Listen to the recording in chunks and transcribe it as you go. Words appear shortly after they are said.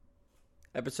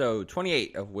Episode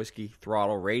 28 of Whiskey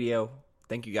Throttle Radio.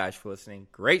 Thank you guys for listening.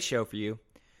 Great show for you.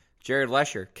 Jared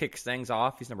Lesher kicks things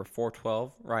off. He's number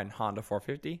 412, riding Honda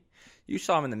 450. You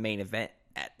saw him in the main event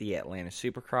at the Atlanta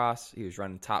Supercross. He was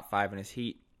running top 5 in his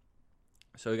heat.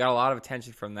 So he got a lot of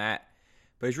attention from that.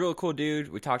 But he's a really cool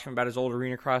dude. We talked to him about his old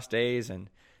arena cross days and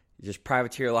just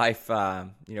privateer life,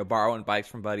 borrowing bikes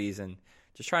from buddies and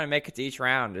just trying to make it to each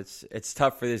round. It's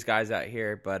tough for these guys out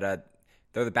here, but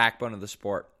they're the backbone of the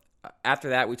sport. After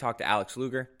that, we talked to Alex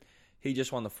Luger. He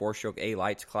just won the 4-stroke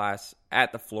A-Lights class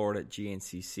at the Florida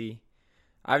GNCC.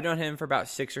 I've known him for about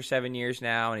 6 or 7 years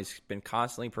now, and he's been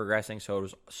constantly progressing, so it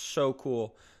was so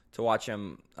cool to watch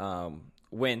him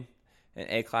win an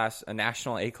A-class, a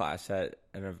national A-class at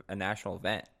a national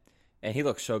event. And he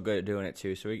looks so good at doing it,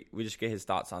 too, so we just get his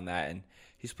thoughts on that. And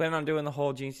he's planning on doing the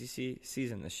whole GNCC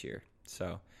season this year.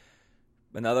 So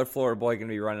another Florida boy going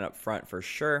to be running up front for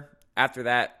sure. After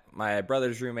that, my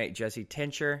brother's roommate, Jesse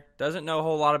Tincher, doesn't know a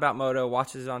whole lot about moto,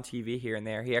 watches it on TV here and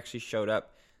there. He actually showed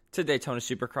up to Daytona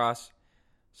Supercross.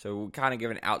 So we kind of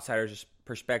give an outsider's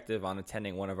perspective on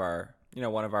attending one of our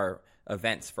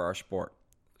events for our sport.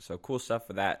 So cool stuff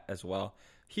for that as well.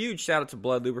 Huge shout out to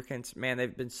Blood Lubricants. Man,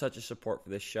 they've been such a support for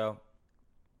this show.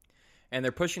 And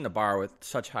they're pushing the bar with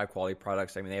such high quality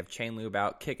products. I mean, they have chain lube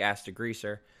out, kick-ass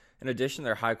degreaser. In addition to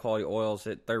their high quality oils,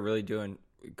 they're really doing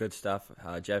good stuff.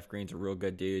 Jeff Green's a real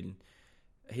good dude.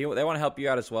 They want to help you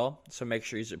out as well. So make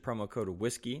sure you use the promo code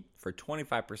WHISKEY for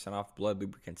 25% off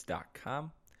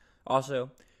bloodlubricants.com.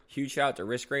 Also, huge shout out to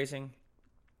Risk Racing.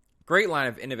 Great line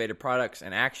of innovative products.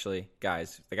 And actually,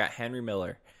 guys, they got Henry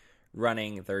Miller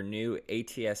running their new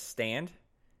ATS stand.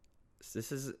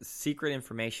 This is secret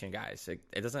information, guys.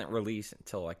 It doesn't release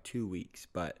until like 2 weeks.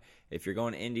 But if you're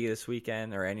going to Indy this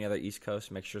weekend or any other East Coast,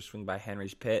 make sure to swing by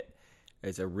Henry's Pit.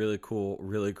 It's a really cool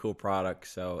product.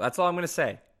 So that's all I'm going to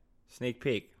say. Sneak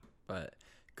peek. But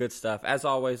good stuff. As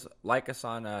always, like us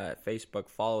on Facebook.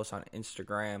 Follow us on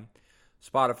Instagram,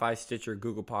 Spotify, Stitcher,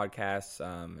 Google Podcasts,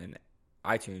 and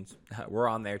iTunes. We're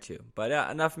on there too. But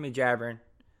enough of me jabbering.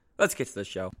 Let's get to the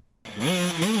show.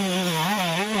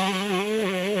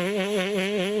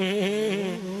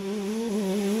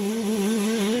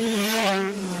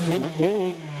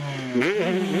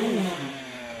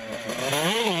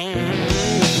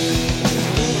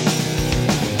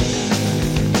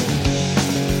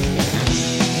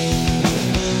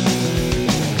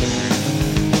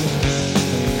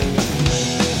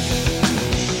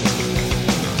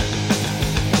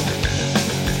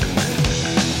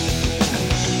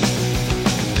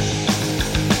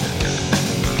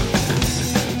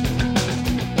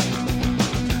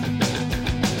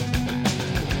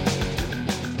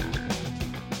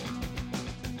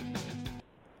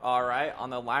 On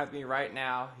the line with me right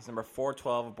now, he's number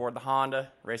 412 aboard the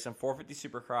Honda, racing 450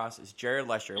 Supercross, is Jared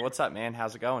Lesher. What's up, man?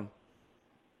 How's it going?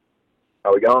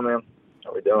 How we going, man?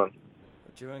 How we doing?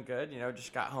 We're doing good.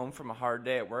 Just got home from a hard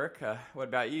day at work. What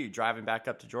about you? Driving back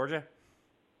up to Georgia?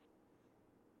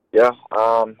 Yeah,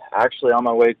 actually on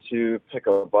my way to pick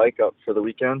a bike up for the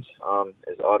weekend.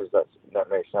 As odd as that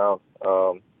may sound,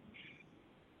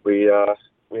 we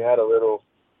had a little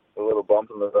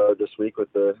bump in the road this week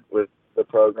with the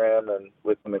program and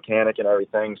with the mechanic and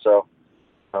everything. So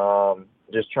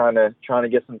just trying to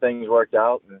get some things worked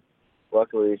out, and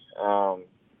luckily one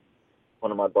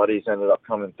of my buddies ended up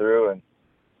coming through, and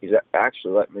he's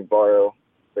actually let me borrow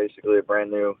basically a brand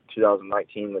new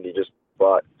 2019 that he just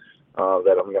bought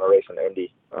that I'm going to race in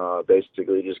Indy.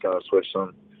 Basically just going to switch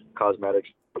some cosmetics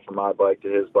from my bike to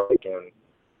his bike and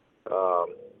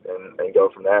go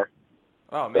from there.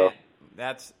 Oh man. So,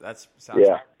 that sounds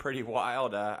pretty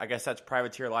wild. I guess that's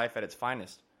privateer life at its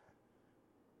finest.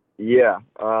 Yeah,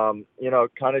 kind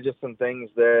of just some things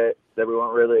that we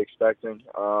weren't really expecting.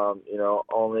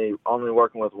 Only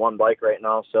working with one bike right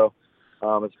now, so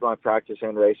it's my practice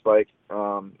and race bike.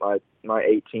 My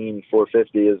 18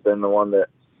 450 has been the one that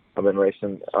I've been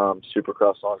racing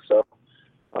Supercross on. So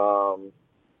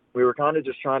we were kind of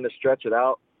just trying to stretch it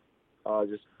out,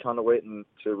 just kind of waiting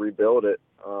to rebuild it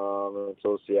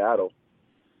until Seattle.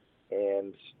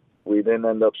 And we didn't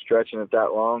end up stretching it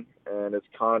that long, and it's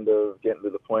kind of getting to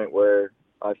the point where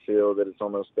I feel that it's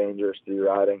almost dangerous to be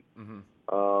riding. Mm-hmm.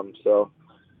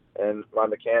 And my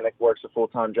mechanic works a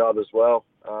full-time job as well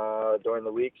during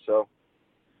the week, so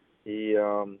he,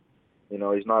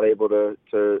 he's not able to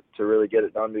really get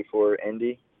it done before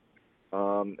Indy.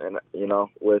 And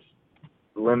with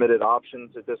limited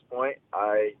options at this point,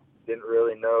 I didn't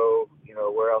really know,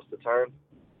 where else to turn.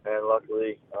 And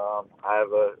luckily, I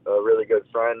have a really good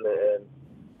friend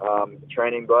and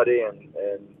training buddy, and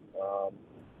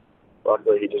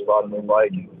luckily he just bought a new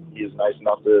bike, and he's nice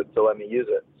enough to let me use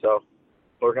it. So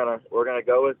we're gonna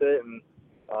go with it, and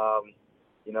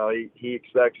you know, he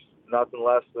expects nothing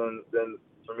less than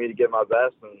for me to give my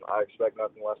best, and I expect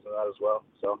nothing less than that as well.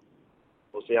 So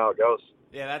we'll see how it goes.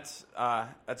 Yeah, that's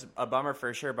a bummer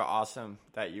for sure, but awesome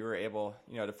that you were able,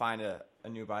 to find a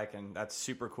new bike, and that's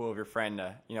super cool of your friend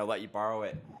to, let you borrow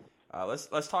it.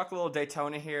 Let's talk a little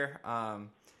Daytona here.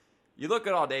 You look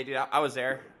good all day, dude. I was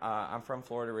there. I'm from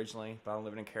Florida originally, but I'm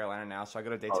living in Carolina now, so I go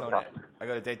to Daytona. Okay. I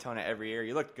go to Daytona every year.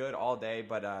 You looked good all day,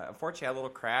 but unfortunately, I had a little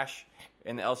crash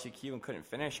in the LCQ and couldn't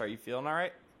finish. Are you feeling all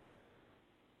right?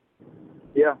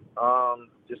 Yeah,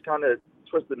 just kind of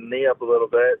twisted the knee up a little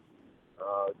bit.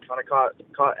 Kind of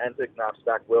caught Entic knocks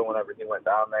back Will whenever he went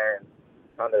down there, and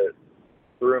kind of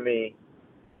threw me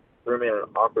in an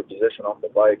awkward position off the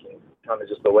bike, and kind of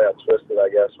just the way I twisted, I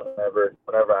guess,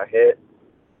 whenever I hit.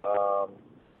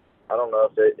 I don't know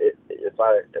if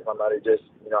I might have just,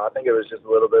 I think it was just a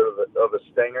little bit of a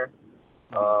stinger.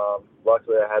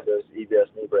 Luckily I had those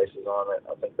EBS knee braces on it.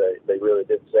 I think they really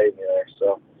did save me there.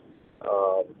 So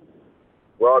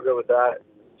we're all good with that.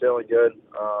 Feeling good.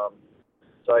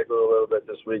 Cycled a little bit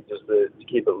this week just to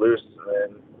keep it loose,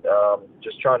 and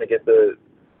just trying to get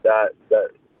that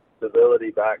stability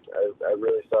back. I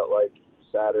really felt like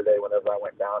Saturday whenever I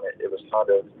went down it was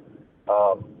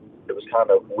kind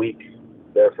of weak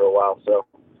there for a while. So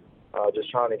just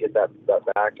trying to get that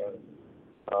back, and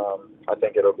I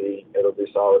think it'll be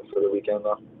solid for the weekend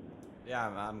though. Yeah,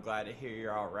 I'm glad to hear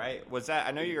you're all right.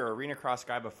 I know you're an arena cross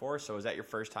guy before, so was that your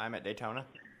first time at Daytona?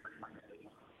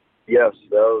 Yes,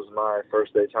 that was my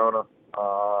first Daytona.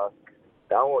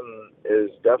 That one is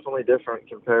definitely different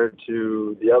compared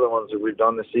to the other ones that we've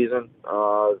done this season.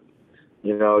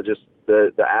 Just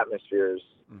the atmosphere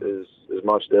is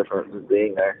much different than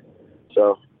being there.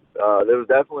 So there was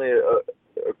definitely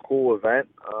a cool event.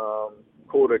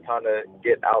 Cool to kind of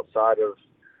get outside of,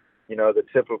 the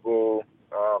typical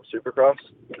Supercross,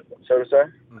 so to say.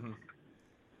 Mm-hmm.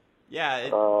 Yeah.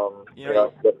 Go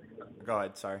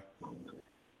ahead. Sorry.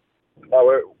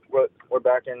 We're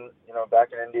back in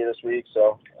India this week,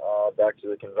 so back to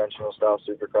the conventional style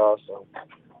Supercross,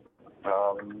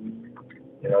 and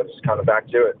just kind of back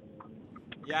to it.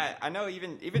 Yeah, I know.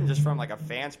 Even just from like a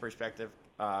fan's perspective,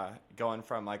 going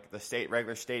from like the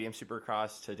regular stadium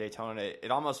Supercross to Daytona,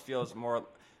 it almost feels more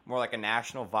like a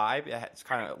national vibe. It's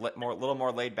kind of a little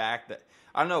more laid back. That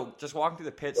I don't know. Just walking through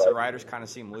the pits, the riders kind of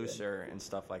seem looser and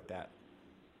stuff like that.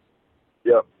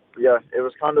 Yeah, it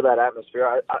was kind of that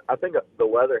atmosphere. I think the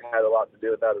weather had a lot to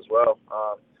do with that as well.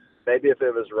 Maybe if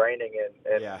it was raining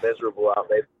and miserable out,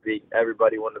 maybe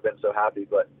everybody wouldn't have been so happy.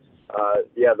 But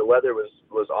the weather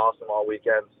was awesome all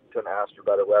weekend. Couldn't ask for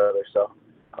better weather. So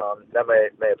that may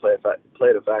have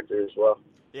played a factor as well.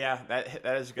 Yeah,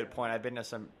 that is a good point. I've been to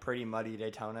some pretty muddy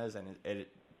Daytonas, and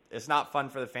it's not fun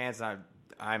for the fans. And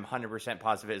I'm 100%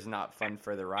 positive it's not fun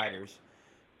for the riders.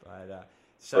 But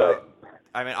right.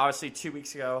 I mean, obviously 2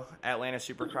 weeks ago, Atlanta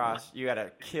Supercross, you had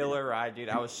a killer ride, dude.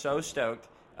 I was so stoked.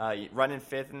 Running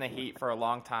fifth in the heat for a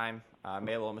long time.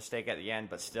 Made a little mistake at the end,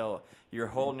 but still, you're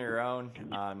holding your own.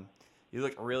 You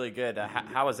looked really good.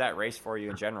 How was that race for you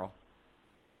in general?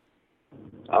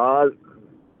 That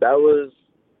was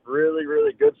really,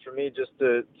 really good for me just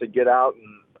to get out and,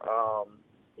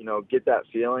 get that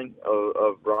feeling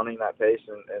of running that pace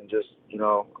and just,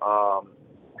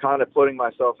 kind of putting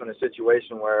myself in a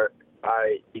situation where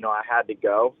I had to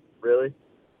go, really.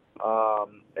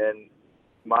 And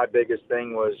my biggest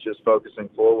thing was just focusing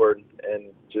forward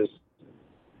and just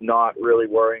not really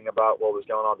worrying about what was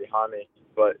going on behind me.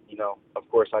 But, of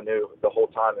course I knew the whole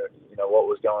time, what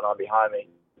was going on behind me.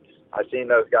 I seen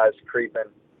those guys creeping,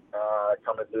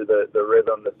 coming through the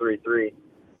rhythm, the 3-3,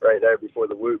 right there before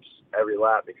the whoops every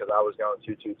lap because I was going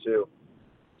 2-2-2.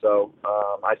 So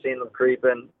I seen them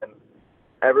creeping, and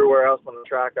everywhere else on the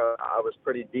track I was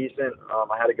pretty decent.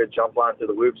 I had a good jump line through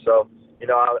the whoops, so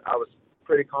I was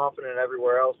pretty confident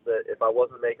everywhere else that if I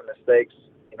wasn't making mistakes,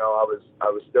 I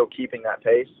was still keeping that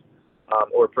pace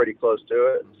or pretty close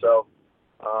to it. So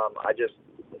I just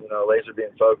laser beam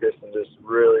focused and just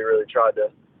really, really tried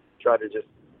to just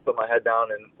put my head down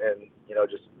and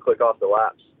just click off the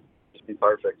laps, just be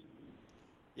perfect.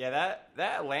 Yeah,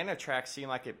 that Atlanta track seemed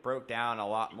like it broke down a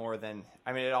lot more than,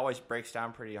 I mean, it always breaks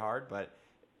down pretty hard, but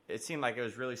it seemed like it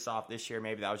was really soft this year.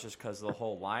 Maybe that was just because of the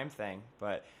whole Lime thing.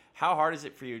 But how hard is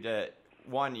it for you to,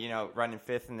 one, running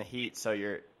fifth in the heat, so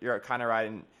you're kind of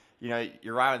riding,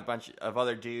 you're riding with a bunch of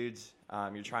other dudes.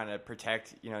 You're trying to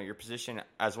protect, your position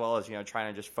as well as,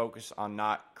 trying to just focus on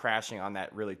not crashing on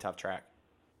that really tough track.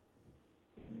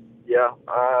 Yeah,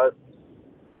 I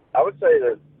would say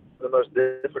that the most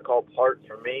difficult part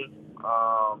for me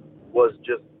was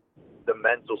just the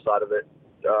mental side of it.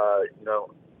 you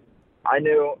know, I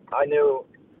knew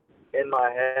in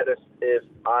my head if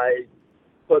I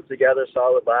put together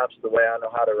solid laps the way I know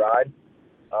how to ride,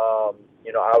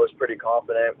 you know, I was pretty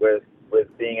confident with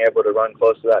being able to run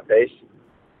close to that pace.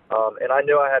 And I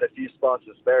knew I had a few spots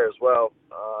to spare as well,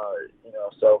 you know,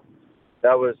 so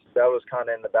that was kind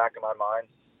of in the back of my mind.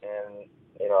 And,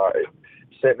 you know,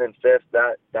 sitting in fifth,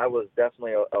 that was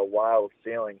definitely a wild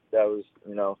feeling. That was,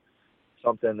 you know,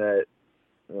 something that,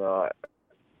 you know,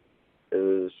 it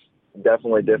was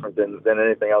definitely different than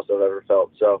anything else I've ever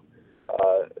felt. So,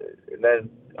 and then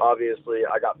obviously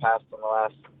I got passed on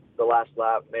the last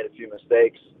lap, made a few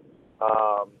mistakes.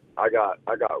 I got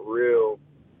real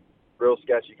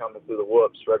sketchy coming through the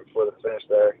whoops right before the finish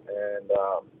there, and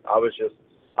I was just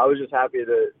happy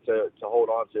to hold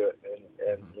on to it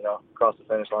and you know, cross the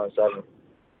finish line in seventh.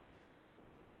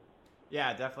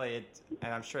 Yeah, definitely.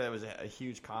 And I'm sure that was a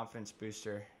huge confidence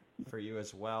booster for you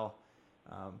as well.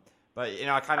 But, you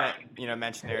know, I kind of, you know,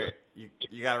 mentioned there, you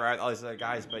got to ride all these other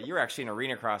guys, but you're actually an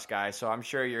arena cross guy, so I'm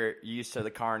sure you're used to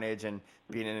the carnage and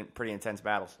being in pretty intense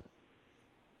battles.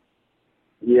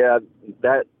 Yeah,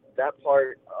 that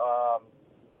part,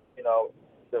 you know,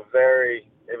 it was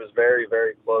very,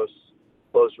 very close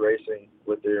racing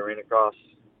with the arena cross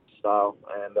style.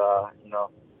 And, you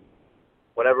know,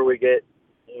 whenever we get,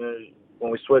 you know,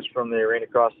 when we switch from the arena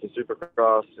cross to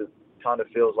supercross, it kind of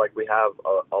feels like we have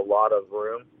a lot of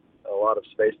room, a lot of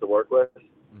space to work with.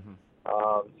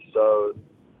 Mm-hmm. So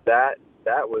that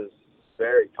was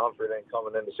very comforting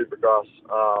coming into supercross.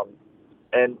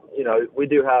 And, you know, we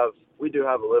do have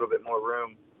a little bit more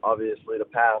room, obviously, to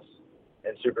pass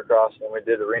in supercross than we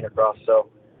did arena cross. So,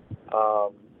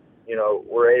 you know,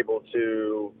 we're able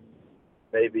to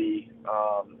maybe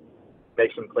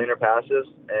make some cleaner passes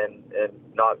and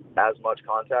not as much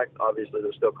contact. Obviously,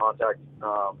 there's still contact,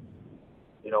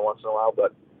 you know, once in a while,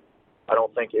 but I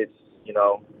don't think it's, you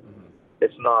know,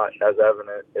 it's not as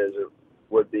evident as it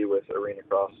would be with arena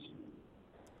cross.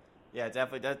 Yeah,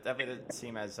 definitely doesn't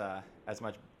seem as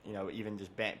much, you know, even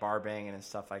just bar banging and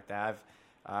stuff like that.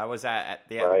 I was at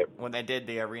the right. when they did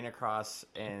the arena cross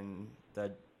in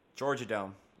the Georgia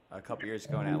Dome a couple years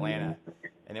ago in Atlanta,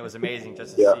 and it was amazing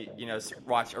just to see, you know,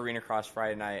 watch arena cross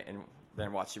Friday night and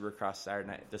then watch supercross Saturday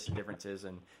night, just the differences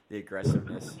and the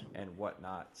aggressiveness and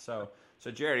whatnot. So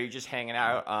Jared, are you just hanging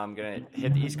out? Gonna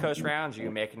hit the East Coast rounds? Or are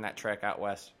you making that trek out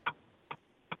west?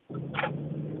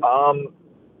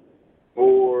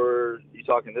 For you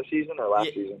talking this season or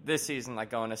last season? This season, like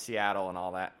going to Seattle and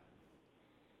all that.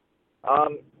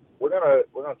 We're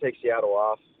gonna take Seattle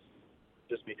off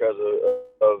just because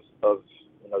of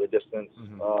you know, the distance.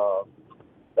 Mm-hmm.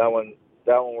 That one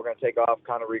we're gonna take off,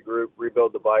 kind of regroup,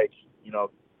 rebuild the bike, you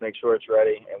know, make sure it's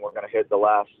ready, and we're gonna hit the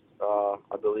last.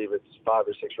 I believe it's 5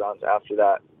 or 6 rounds after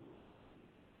that.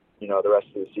 You know, the rest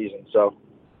of the season. So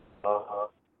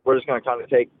we're just gonna kind of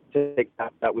take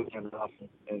that weekend off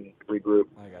and regroup.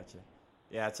 I got you.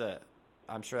 Yeah,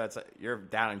 I'm sure you're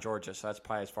down in Georgia, so that's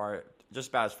probably just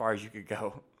about as far as you could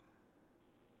go.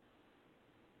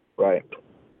 Right.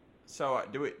 So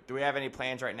do we have any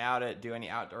plans right now to do any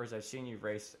outdoors? I've seen you've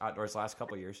raced outdoors the last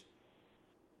couple of years.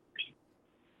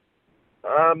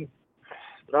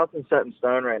 Nothing set in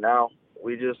stone right now.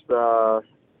 We just we'll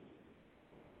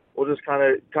just kind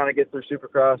of get through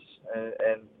Supercross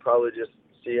and probably just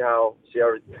see how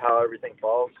everything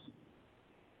falls.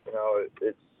 You know,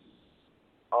 it's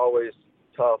always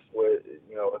tough with,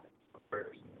 you know,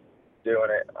 doing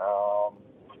it.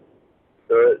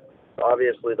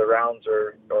 Obviously the rounds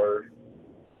are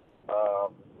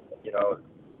you know,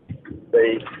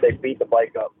 they beat the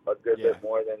bike up a good bit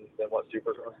more than what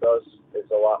Supercross does. It's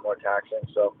a lot more taxing.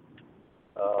 So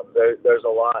there's a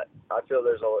lot. I feel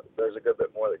there's a good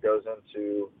bit more that goes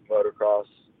into motocross,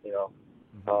 you know,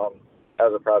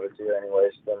 as a privateer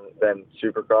anyways than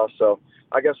Supercross. So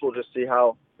I guess we'll just see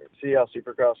how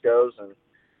Supercross goes and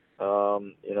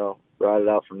you know, ride it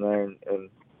out from there and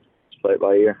just play it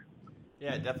by ear.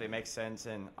 Yeah, it definitely makes sense,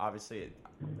 and obviously,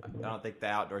 I don't think the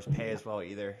outdoors pay as well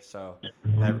either. So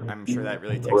I'm sure that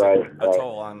really takes a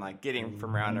toll on like getting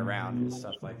from round to round and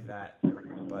stuff like that.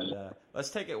 But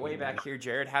let's take it way back here,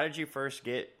 Jared. How did you first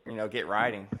get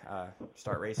riding,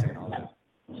 start racing and all that?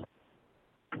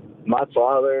 My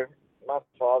father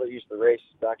used to race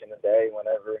back in the day.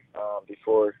 Whenever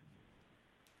before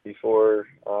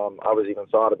I was even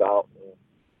thought about. And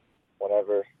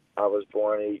whenever I was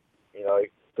born, he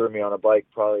threw me on a bike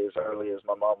probably as early as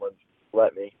my mom would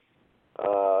let me.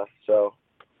 So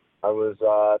I was,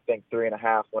 I think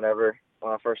 3.5 when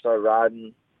I first started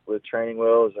riding with training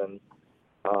wheels, and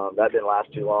that didn't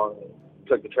last too long.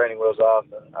 Took the training wheels off,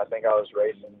 and I think I was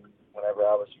racing whenever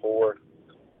I was 4.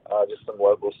 just some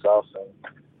local stuff, and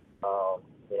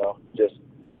just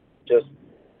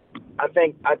I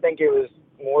think it was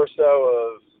more so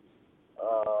of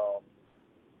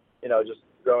just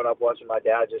growing up watching my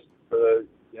dad just for the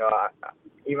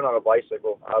even on a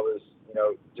bicycle I was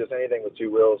just anything with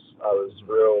two wheels I was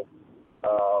real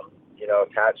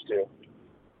attached to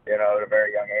at a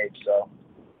very young age. So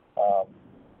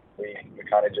we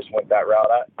kind of just went that route.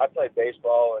 I played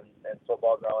baseball and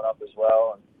football growing up as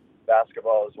well, and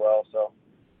basketball as well. So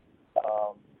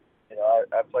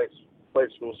I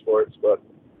played school sports, but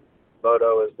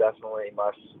moto is definitely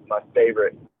my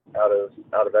favorite out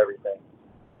of everything.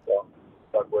 So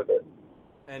stuck with it.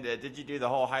 And did you do the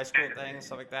whole high school thing and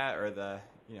stuff like that, or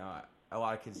a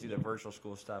lot of kids do the virtual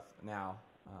school stuff now?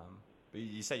 But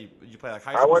you said you play like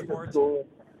high school sports? I went to school.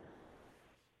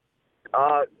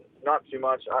 Not too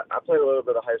much. I played a little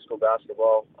bit of high school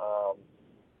basketball,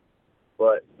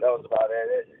 but that was about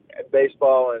it.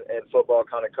 Baseball and football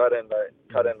kind of cut in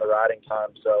the riding time,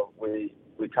 so we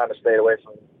kind of stayed away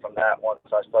from that once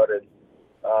I started,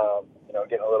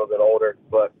 getting a little bit older.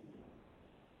 But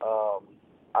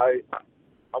I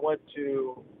went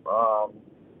to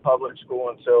public school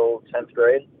until 10th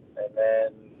grade, and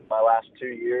then my last 2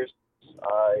 years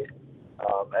I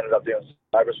ended up doing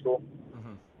cyber school.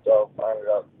 Mm-hmm. So I ended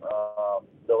up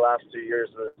the last 2 years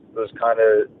was kind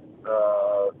of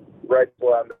right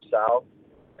before I moved south,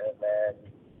 and then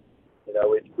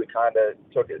we kind of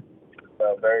took it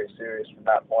very serious from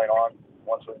that point on.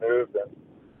 Once we moved, and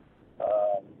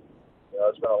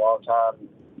it's been a long time.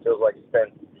 Feels like it's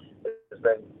been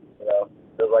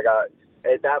feels like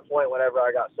at that point, whenever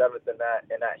I got seventh in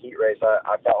that heat race,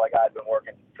 I felt like I had been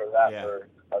working for that for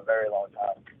a very long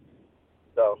time.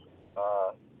 So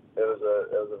it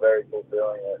was a very cool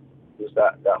feeling. Just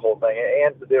that whole thing,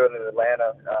 and to do it in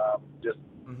Atlanta,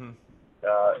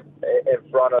 in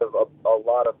front of a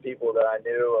lot of people that I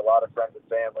knew, a lot of friends and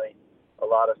family, a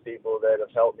lot of people that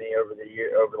have helped me over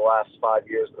the last 5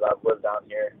 years that I've lived down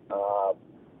here,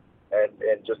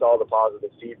 and just all the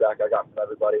positive feedback I got from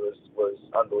everybody was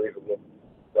unbelievable.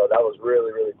 So that was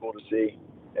really, really cool to see,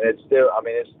 and it's still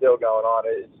going on.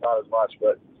 It's not as much,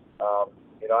 but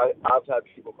I've had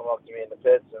people come up to me in the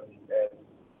pits and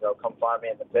come find me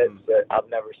in the pits that I've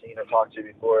never seen or talked to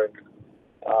before.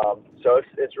 So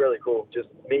it's really cool just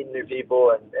meeting new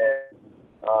people, and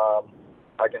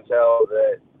I can tell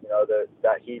that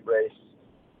that heat race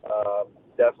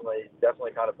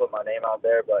definitely kind of put my name out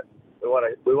there, but we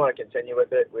want to continue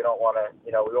with it. We don't want to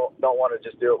we don't want to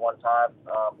just do it one time.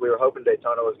 We were hoping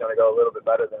Daytona was going to go a little bit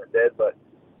better than it did, but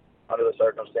under the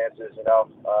circumstances,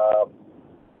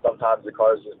 sometimes the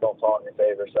cars just don't fall in your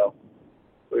favor. So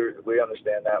we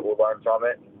understand that. We'll learn from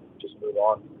it and just move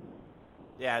on.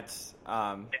 Yeah, it's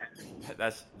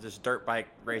that's just dirt bike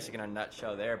racing in a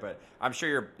nutshell there. But I'm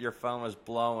sure your phone was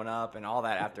blowing up and all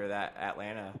that after that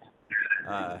Atlanta.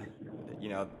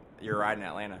 You're riding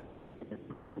Atlanta.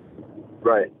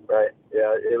 Right.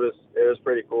 Yeah, it was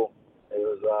pretty cool. It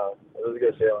was a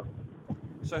good feeling.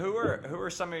 So who are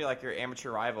some of your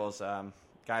amateur rivals,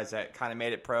 guys that kind of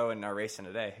made it pro and are racing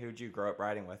today? Who'd you grow up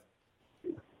riding with?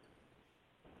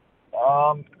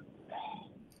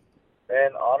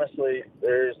 And honestly,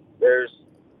 there's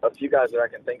a few guys that I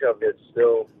can think of that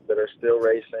are still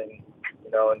racing,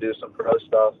 and do some pro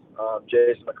stuff.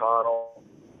 Jason McConnell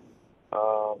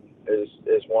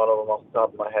is one of them off the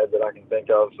top of my head that I can think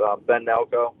of. Ben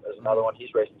Nelko is another one.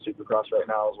 He's racing Supercross right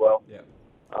now as well. Yeah.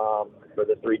 For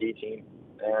the 3D team,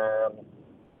 and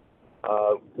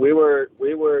we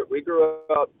grew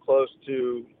up close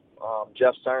to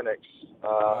Jeff Cernick's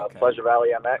Pleasure Valley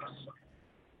MX.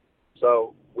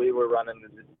 So we were running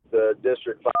the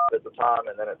District 5 at the time,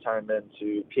 and then it turned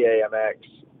into PAMX.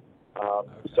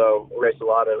 So we raced a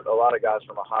lot of guys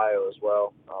from Ohio as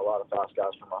well, a lot of fast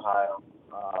guys from Ohio,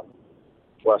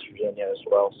 West Virginia as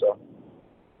well. So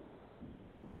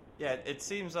yeah, it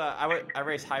seems I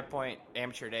raced High Point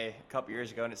Amateur Day a couple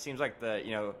years ago, and it seems like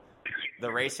the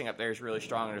racing up there is really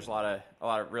strong. And there's a lot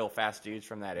of real fast dudes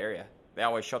from that area. They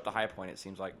always show up to High Point. It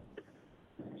seems like.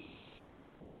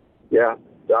 Yeah.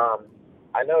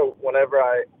 I know whenever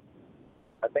I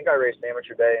think I raced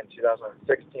Amateur Day in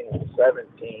 2016 and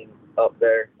 17 up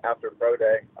there after Pro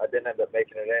Day. I didn't end up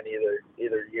making it in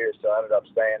either year, so I ended up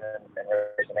staying in and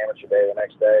racing Amateur Day the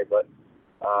next day. But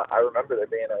I remember there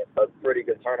being a pretty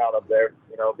good turnout up there,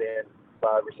 being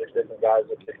 5 or 6 different guys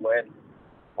that could win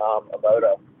a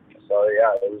moto. So,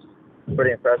 yeah, it was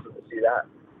pretty impressive to see that.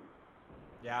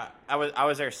 Yeah, I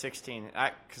was there 16.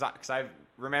 Because I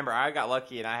remember I got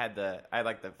lucky and I had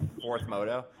like the 4th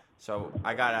moto, So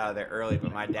I got out of there early,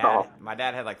 but my Oh.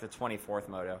 dad had like the 24th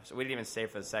moto, so we didn't even stay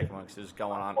for the second one because it was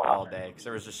going on Wow. all day because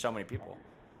there was just so many people.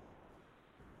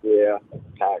 Yeah,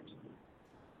 packed.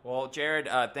 Well, Jared,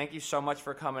 thank you so much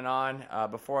for coming on.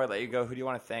 Before I let you go, who do you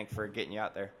want to thank for getting you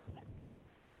out there?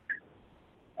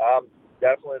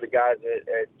 Definitely the guys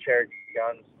at Cherokee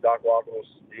Guns, Doc Wackles.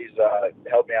 He's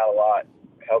helped me out a lot,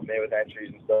 helped me with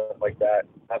entries and stuff like that.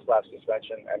 S-Lap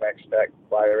suspension, MX Spec,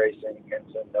 Flyer Racing,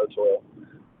 Hinson, No Toil,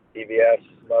 EVS,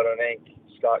 Moto Inc.,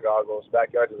 Scott Goggles,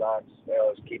 Backyard Designs,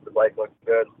 just keep the bike looking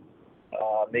good.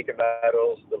 Mika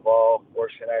Metals, Deval,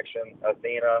 Horse Connection,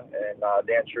 Athena, and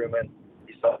Dan Truman.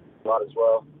 He's helped a lot as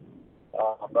well.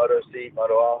 Moto Seat,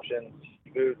 Moto Options,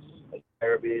 Boots,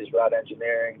 Arabees, Rod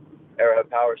Engineering, Arrowhead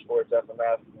Power Sports,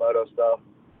 FMF, Moto stuff.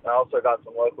 I also got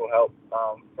some local help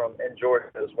from in Georgia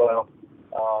as well.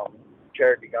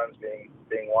 Cherokee Guns being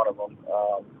one of them,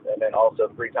 and then also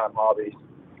Free Time Hobbies,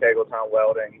 Cagletown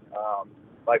Welding,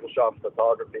 Michael Shop's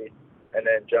Photography, and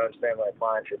then Jones Family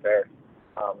Appliance Repair.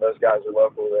 Those guys are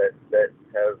local that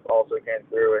have also came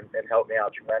through and helped me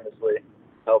out tremendously,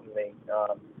 helping me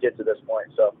get to this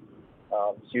point. So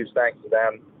huge thanks to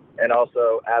them. And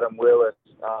also Adam Willis,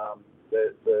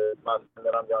 the month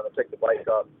that I'm going to pick the bike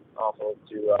up off of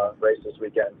to race this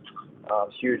weekend.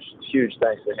 Huge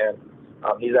thanks to him.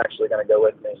 He's actually going to go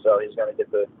with me, so he's going to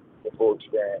get the full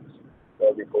experience.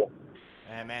 That'll be cool.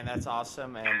 And man, that's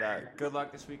awesome. And good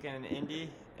luck this weekend in Indy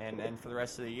and for the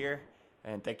rest of the year.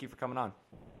 And thank you for coming on.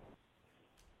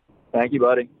 Thank you,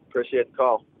 buddy. Appreciate the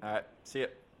call. All right. See you.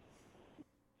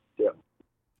 Yeah.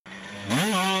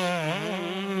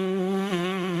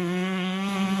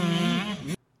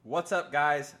 What's up,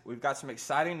 guys? We've got some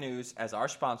exciting news as our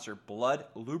sponsor, Blood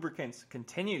Lubricants,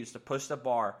 continues to push the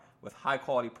bar with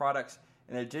high-quality products.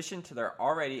 In addition to their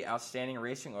already outstanding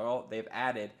racing oil, they've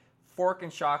added fork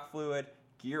and shock fluid,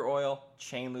 gear oil,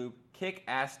 chain lube,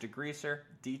 kick-ass degreaser,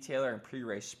 detailer, and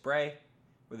pre-race spray.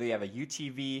 Whether you have a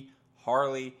UTV,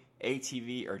 Harley,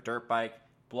 ATV, or dirt bike,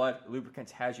 Blood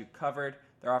Lubricants has you covered.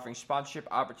 They're offering sponsorship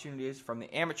opportunities from the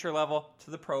amateur level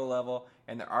to the pro level,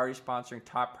 and they're already sponsoring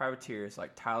top privateers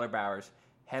like Tyler Bowers,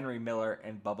 Henry Miller,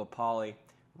 and Bubba Pauley.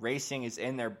 Racing is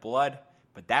in their blood,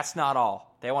 but that's not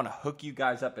all. They want to hook you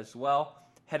guys up as well.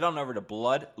 Head on over to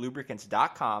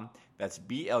bloodlubricants.com. That's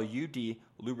BLUD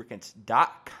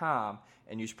lubricants.com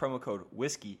and use promo code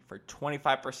WHISKEY for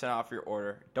 25% off your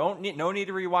order. No need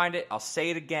to rewind it. I'll say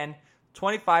it again.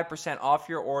 25% off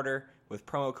your order with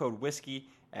promo code WHISKEY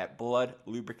at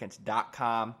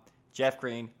bloodlubricants.com. Jeff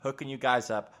Green hooking you guys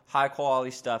up. High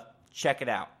quality stuff. Check it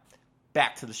out.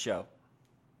 Back to the show.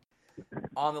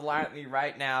 On the line with me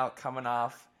right now, coming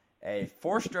off a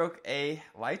 4-stroke A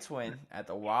lights win at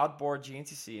the Wild Boar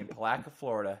GNCC in Palatka,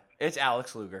 Florida. It's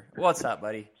Alex Luger. What's up,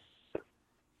 buddy?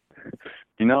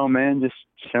 You know, man, just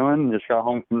chilling. Just got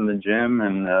home from the gym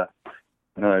and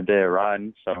another day of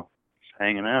riding, so just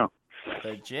hanging out.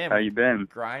 The gym. How you been?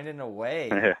 Grinding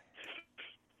away.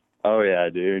 Oh, yeah,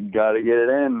 dude. Got to get it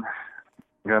in.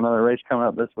 Got another race coming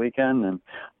up this weekend and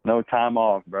no time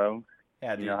off, bro.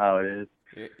 Yeah, dude. You know how it is.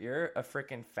 You're a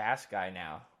freaking fast guy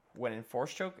now. Winning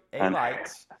 4-stroke A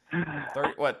lights.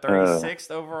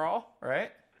 36th overall,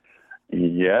 right?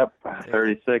 Yep,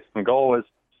 36. The goal was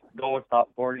top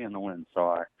 40 in the win, so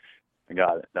I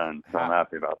got it done. So I'm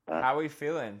happy about that. How are we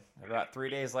feeling about 3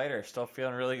 days later? Still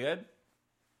feeling really good?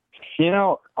 You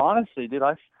know, honestly, dude,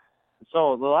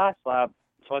 so the last lap,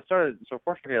 so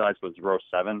 4-stroke A lights was row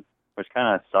 7, which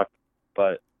kind of sucked,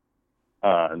 but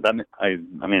I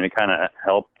mean, it kind of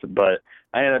helped, but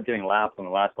I ended up getting lapped on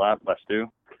the last lap, last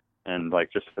 2, and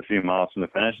like just a few miles from the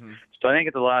finish. Mm-hmm. So I didn't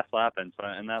get the last lap in. So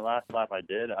in that last lap I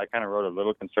kind of rode a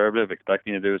little conservative,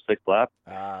 expecting to do a 6th lap.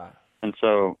 And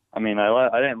so, I mean,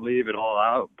 I didn't leave it all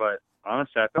out, but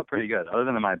honestly, I felt pretty good. Other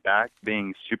than my back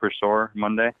being super sore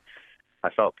Monday,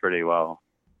 I felt pretty well.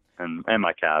 And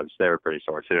my calves, they were pretty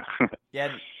sore too.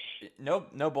 Yeah,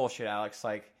 no bullshit, Alex.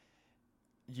 Like,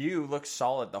 you looked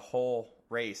solid the whole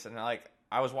race, and like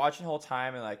I was watching the whole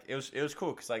time, and like it was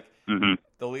cool because like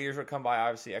the leaders would come by,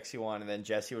 obviously XC1, and then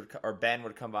Ben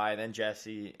would come by, and then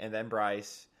Jesse, and then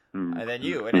Bryce, and then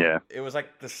you, and it was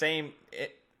like the same,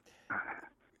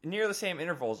 near the same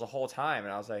intervals the whole time,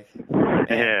 and I was like,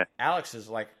 man, Alex is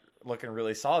like looking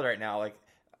really solid right now. Like,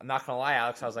 I'm not gonna lie,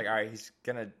 Alex, I was like, all right, he's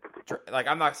gonna like,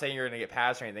 I'm not saying you're gonna get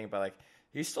past or anything, but like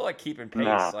he's still like keeping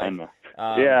pace.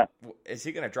 Is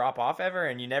he gonna drop off ever?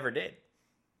 And you never did.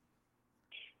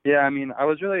 Yeah, I mean, I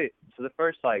was really the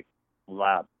first couple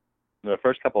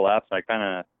laps, I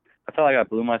felt like I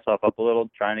blew myself up a little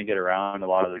trying to get around a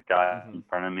lot of the guys in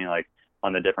front of me, like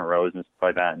on the different rows and stuff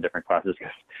like that in different classes.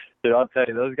 Dude, I'll tell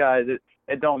you, those guys,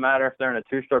 it don't matter if they're in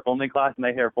a 2-stroke only class and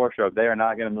they hear 4-stroke, they are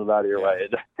not going to move out of your way.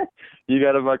 You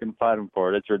got to fucking fight them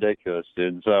for it. It's ridiculous,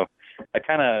 dude. So I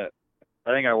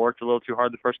think I worked a little too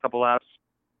hard the first couple laps.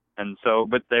 And so,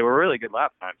 but they were really good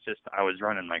lap times. Just I was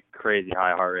running like crazy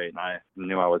high heart rate, and I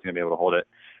knew I wasn't going to be able to hold it.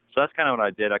 So that's kind of what I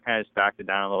did. I kind of just backed it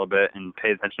down a little bit and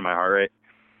paid attention to my heart rate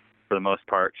for the most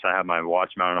part, because I have my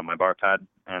watch mounted on my bar pad.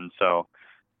 And so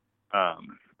I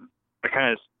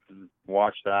kind of just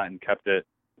watched that and kept it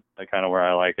kind of where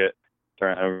I like it,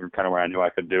 kind of where I knew I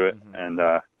could do it. Mm-hmm.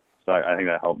 And so I think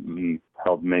that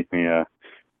helped make me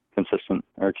consistent,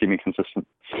 or keep me consistent.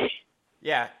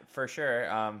 Yeah, for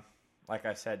sure. Like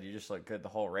I said, you just look good the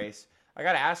whole race. I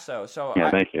got to ask, though. So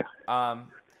yeah, thank you.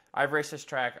 I've raced this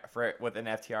track with an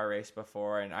FTR race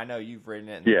before, and I know you've ridden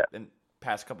it in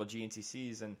past couple of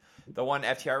GNCCs. And the one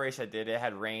FTR race I did, it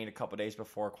had rained a couple days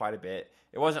before quite a bit.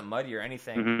 It wasn't muddy or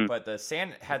anything, mm-hmm. but the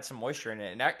sand had some moisture in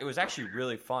it, and it was actually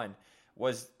really fun.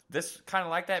 Was this kind of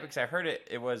like that? Because I heard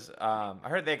it was. I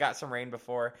heard they got some rain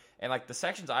before, and like the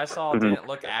sections I saw mm-hmm. didn't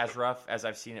look as rough as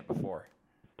I've seen it before.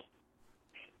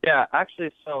 Yeah,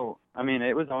 actually, so, I mean,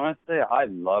 it was honestly, I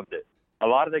loved it. A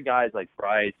lot of the guys like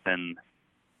Bryce and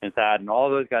Thad and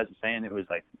all those guys were saying it was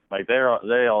like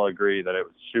they all agree that it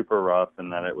was super rough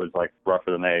and that it was like rougher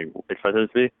than they expected it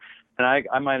to be. And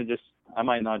I might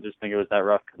not just think it was that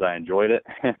rough because I enjoyed it.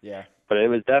 Yeah. But it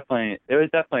was definitely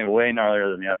way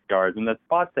gnarlier than the FTRs. And the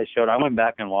spots they showed, I went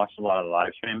back and watched a lot of the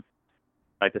live stream.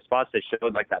 Like the spots they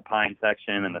showed, like that pine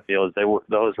section and the fields,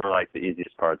 those were like the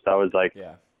easiest parts. That was like,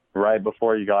 yeah, right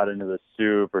before you got into the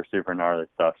super, super gnarly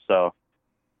stuff. So,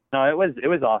 no, it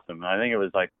was awesome. I think it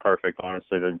was, like, perfect,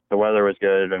 honestly. The weather was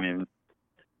good. I mean,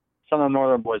 some of the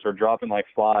Northern boys were dropping like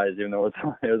flies, even though it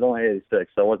was only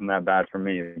 86, so it wasn't that bad for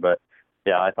me. But,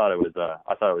 yeah, I thought it was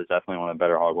definitely one of the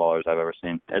better hog wallers I've ever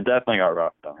seen. It definitely got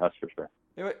rough, though, that's for sure.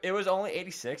 It was only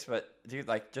 86, but, dude,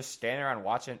 like, just standing around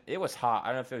watching, it was hot. I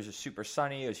don't know if it was just super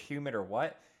sunny, it was humid or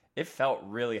what. It felt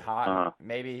really hot. Uh-huh.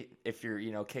 Maybe if you're,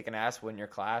 kicking ass when your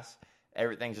class,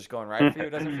 everything's just going right for you. It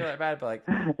doesn't feel that bad. But, like,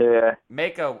 yeah.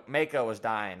 Mako was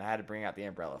dying. I had to bring out the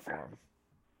umbrella for him.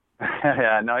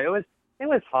 Yeah, no, it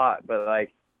was hot. But,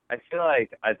 like,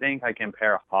 I think I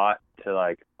compare hot to,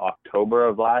 like, October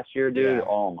of last year, dude. Yeah.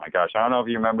 Oh, my gosh. I don't know if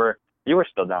you remember. You were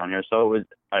still down here, so it was.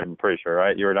 I'm pretty sure,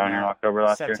 right? You were down here in October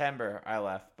last year? September, I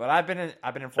left. But I've been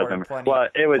in Florida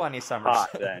plenty summers. Hot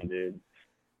then, dude.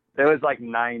 It was like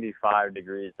 95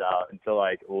 degrees out until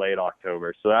like late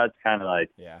October. So that's kind of like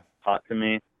hot to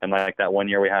me. And like that one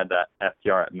year we had that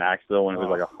FTR at Maxville when it was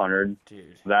like 100.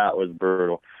 Dude. That was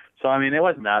brutal. So, I mean, it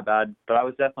wasn't that bad, but I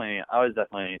was definitely,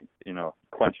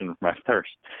 quenching my thirst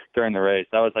during the race.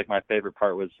 That was like my favorite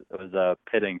part was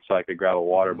pitting so I could grab a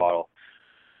water bottle.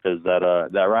 Because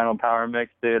that Rhino Power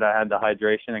mix, dude, I had the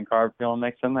hydration and carb fuel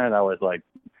mix in there. That was like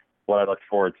what I looked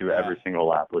forward to every single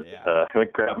lap was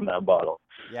grabbing that bottle.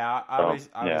 Yeah, I always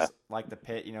like the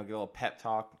pit, get a little pep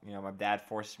talk. My dad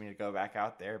forces me to go back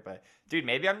out there, but dude,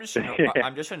 maybe I'm just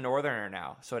a northerner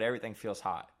now, so everything feels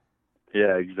hot.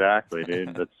 Yeah, exactly,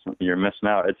 dude. You're missing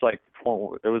out. It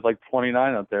was like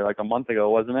 29 up there like a month ago,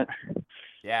 wasn't it?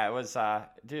 Yeah, it was.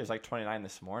 Dude, it was like 29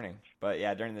 this morning, but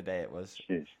yeah, during the day it was.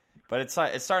 Jeez. But it's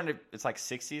like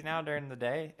 60s now during the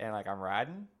day, and like I'm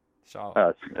riding. So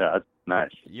that's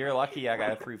nice. You're lucky I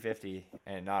got a 350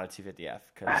 and not a 250F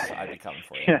because I'd be coming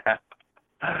for you.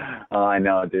 Yeah. Oh, I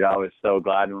know, dude. I was so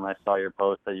glad when I saw your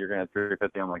post that you're going to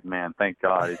 350. I'm like, man, thank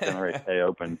God he's going to stay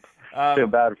open. I feel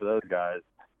bad for those guys.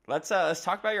 Let's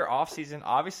talk about your off season.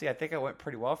 Obviously, I think it went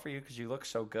pretty well for you because you look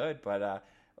so good. But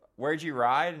where'd you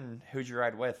ride and who'd you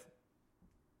ride with?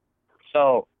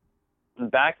 So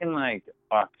back in like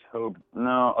October.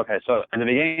 No, okay. So in the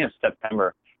beginning of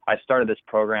September, I started this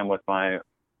program with my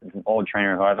old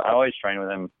trainer who I always trained with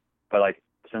him, but like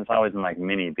since I was in like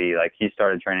mini B, like he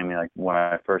started training me like when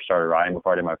I first started riding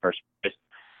before I did my first race.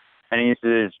 And he used to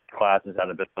do his classes at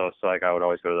a bit though, so like I would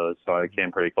always go to those, so I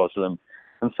came pretty close to them.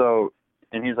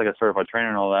 And he's like a certified trainer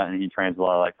and all that, and he trains a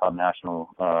lot of like top national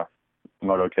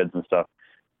moto kids and stuff.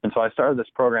 And so I started this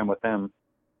program with him,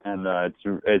 and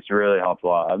it's really helped a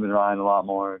lot. I've been riding a lot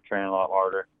more, training a lot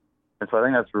harder. And so I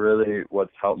think that's really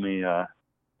what's helped me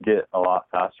get a lot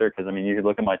faster. Because, I mean, you could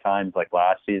look at my times like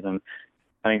last season.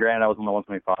 I mean, granted, I was on the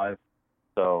 125,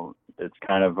 so it's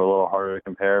kind of a little harder to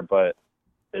compare, but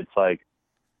it's like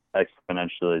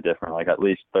exponentially different, like at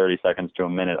least 30 seconds to a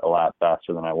minute a lap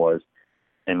faster than I was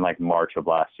in like March of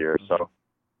last year. So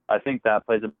I think that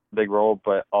plays a big role,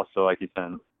 but also, like you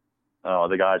said,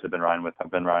 the guys I've been riding with, I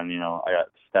got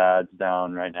Stads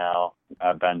down right now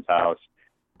at Ben's house.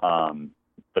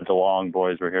 The DeLong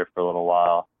boys were here for a little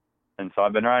while. And And so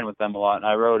I've been riding with them a lot. And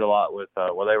I rode a lot with, they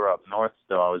were up north,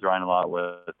 so I was riding a lot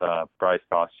with Bryce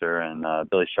Coster and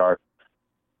Billy Sharp.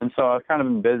 And so I've kind of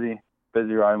been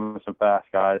busy riding with some fast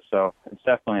guys. So it's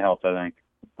definitely helped, I think.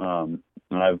 And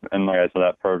like I said,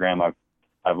 that program,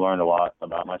 I've learned a lot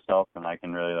about myself, and I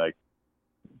can really like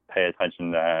pay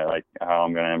attention to like how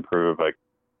I'm going to improve, like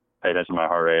pay attention to my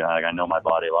heart rate. Like I know my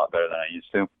body a lot better than I used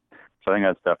to. So I think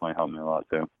that's definitely helped me a lot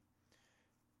too.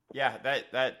 Yeah,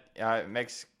 that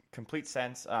makes complete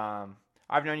sense.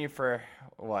 I've known you for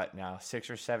what now, 6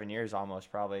 or 7 years almost,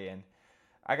 probably, and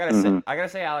I gotta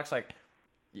say, Alex, like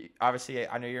obviously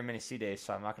I know you're in mini C days,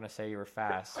 so I'm not gonna say you were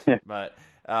fast, but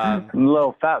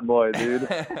little fat boy, dude.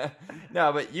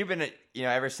 No, but you've been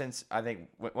ever since I think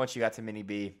once you got to mini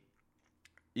B,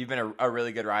 you've been a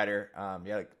really good rider.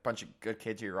 You had a bunch of good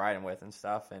kids you're riding with and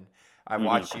stuff, and I've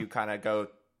watched you kind of go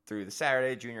through the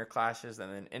Saturday junior classes and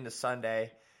then into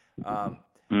Sunday.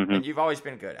 And you've always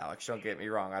been good, Alex. Don't get me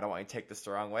wrong. I don't want you to take this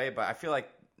the wrong way, but I feel like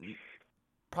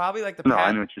probably like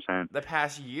I know what you're saying. The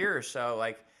past year or so,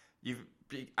 like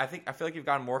I feel like you've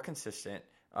gotten more consistent.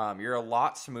 You're a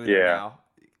lot smoother now.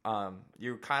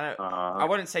 You kind of, I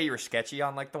wouldn't say you were sketchy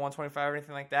on like the 125 or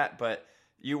anything like that, but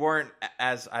you weren't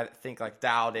as, I think, like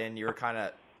dialed in. You were kind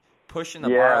of pushing the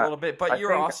bar a little bit, but you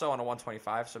were also on a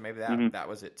 125, so maybe that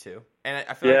was it too. And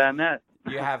I feel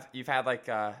like you've had like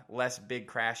less big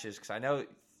crashes, because I know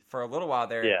for a little while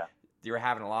there you were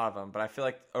having a lot of them, but I feel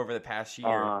like over the past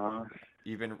year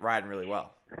you've been riding really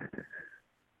well.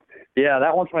 Yeah,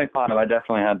 that 125 I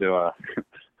definitely had to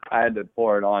I had to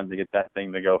pour it on to get that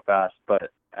thing to go fast.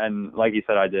 And like you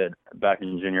said, I did back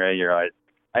in junior A year.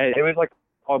 It was like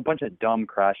a bunch of dumb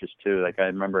crashes too. Like I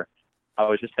remember, I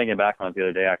was just thinking back on it the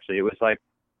other day. Actually, it was like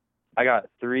I got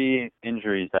 3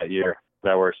 injuries that year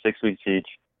that were 6 weeks each,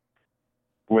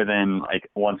 within like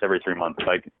once every 3 months.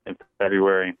 Like in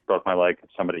February, broke my leg.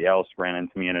 Somebody else ran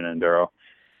into me in an enduro,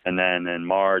 and then in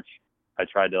March, I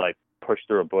tried to like push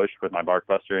through a bush with my bark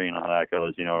buster. You know how that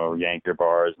goes. You know, yank your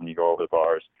bars and you go over the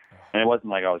bars. And it wasn't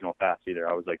like I was going fast either.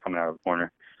 I was like coming out of the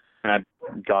corner, and I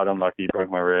got unlucky, broke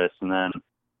my wrist, and then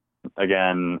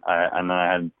again, I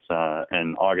had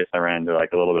in August I ran into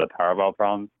like a little bit of power valve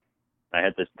problem. I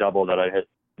hit this double that I hit,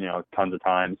 tons of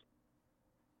times.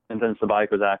 And since the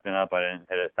bike was acting up, I didn't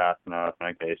hit it fast enough, and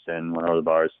I cased in, went over the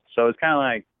bars. So it's kind of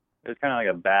like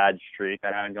a bad streak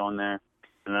I had going there.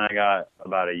 And then I got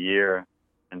about a year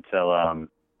until, or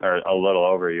a little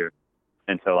over a year,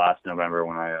 until last November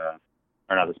when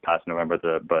or not this past November,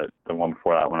 but the one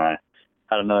before that, when I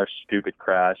had another stupid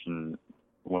crash and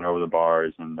went over the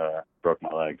bars and broke my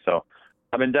leg. So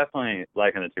I've been definitely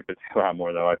liking the 250 a lot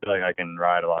more, though. I feel like I can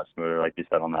ride a lot smoother, like you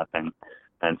said, on that thing.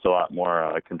 And it's a lot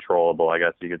more controllable, I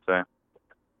guess you could say.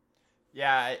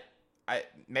 Yeah, I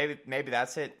maybe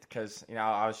that's it, because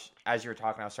I was, as you were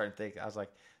talking, I was starting to think. I was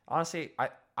like, honestly,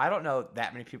 I don't know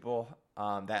that many people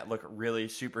that look really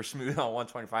super smooth on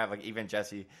 125, like even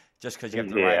Jesse, just because you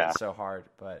have to ride it so hard.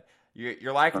 But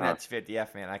you're liking that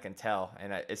 250F, man. I can tell,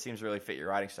 and it seems to really fit your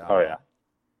riding style. Oh yeah.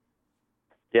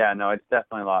 Yeah, no, it's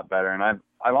definitely a lot better. And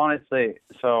I've honestly,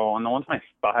 so on the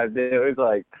 125, it was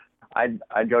like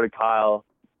I'd go to Kyle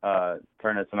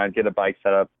Turnus and I'd get a bike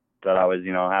set up that I was,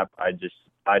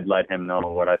 I'd let him know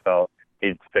what I felt.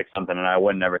 He'd fix something, and I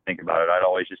would never think about it. I'd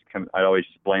always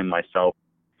just blame myself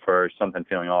for something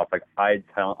feeling off. Like I'm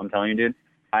telling you, dude,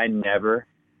 I never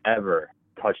ever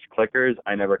touched clickers.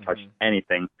 I never touched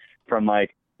anything from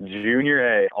like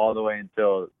junior A all the way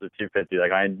until the 250.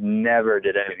 Like I never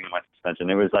did anything with my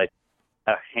suspension. It was like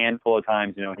a handful of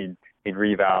times, he'd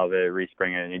revalve it,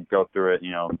 respring it, and he'd go through it,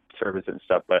 service it and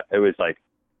stuff. But it was like,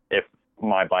 if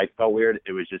my bike felt weird,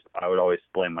 it was just, I would always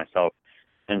blame myself.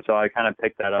 And so I kind of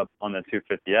picked that up on the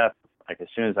 250F. Like as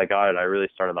soon as I got it, I really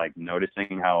started like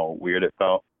noticing how weird it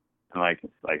felt and like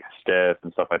stiff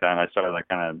and stuff like that. And I started like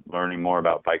kind of learning more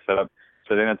about bike setup.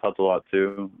 So I think that's helped a lot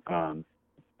too.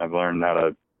 I've learned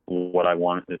what I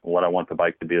want the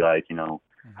bike to be like,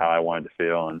 how I want it to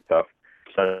feel and stuff.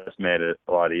 So that's made it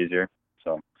a lot easier.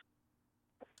 So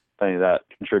I think that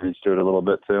contributes to it a little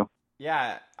bit too.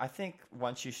 Yeah, I think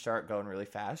once you start going really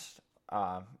fast,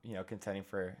 contending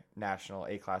for national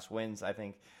A-class wins, I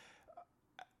think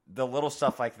the little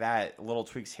stuff like that, little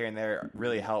tweaks here and there,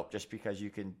 really help, just because you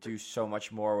can do so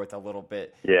much more with a little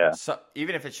bit. Yeah. So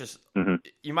even if it's just,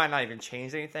 you might not even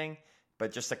change anything,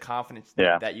 but just the confidence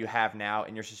that you have now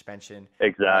in your suspension.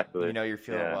 Exactly. You're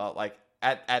feeling well. Like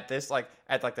at this, like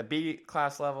at like the B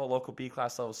class level, local B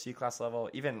class level, C class level,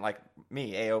 even like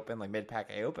me, A Open, like mid pack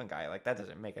A Open guy, like that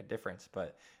doesn't make a difference.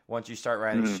 But once you start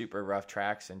riding super rough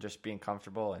tracks and just being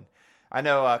comfortable, and I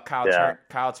know Kyle Yeah.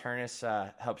 Kyle Turnus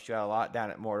helps you out a lot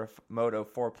down at Moto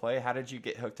 4 Play. How did you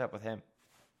get hooked up with him?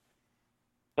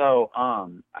 So,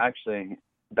 actually,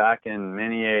 back in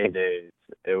Mini A days,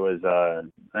 it was, I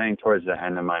think towards the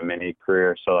end of my Mini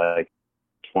career, so like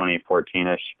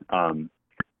 2014-ish,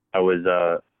 I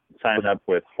was, signed up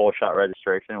with Full Shot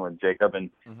Registration with Jacob, and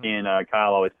he and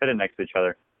Kyle always pitted next to each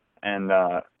other. And,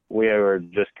 we were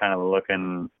just kind of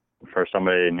looking for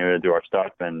somebody new to do our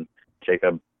stuff, and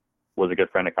Jacob was a good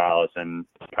friend of Kyle's, and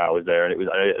Kyle was there. And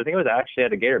I think it was actually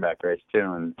at a Gatorback race too,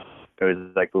 and it was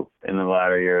like in the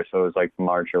latter year, so it was like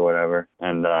March or whatever.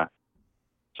 And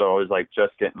so I was like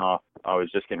just getting off. I was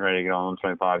just getting ready to get on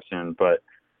 125 soon, but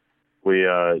we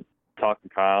talked to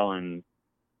Kyle, and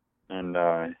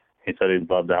he said he'd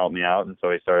love to help me out, and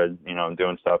so he started,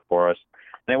 doing stuff for us.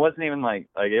 And it wasn't even like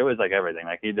it was like everything.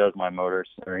 Like he does my motors,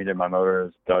 or he did my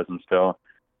motors, does them still,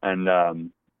 and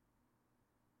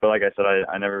but like I said,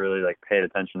 I never really like paid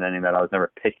attention to any of that. I was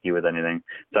never picky with anything.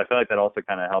 So I feel like that also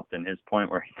kind of helped in his point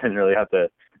where he didn't really have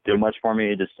to do much for me.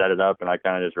 He just set it up and I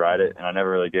kind of just ride it, and I never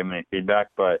really gave him any feedback.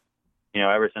 But,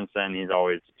 ever since then, he's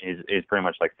pretty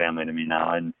much like family to me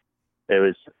now. And it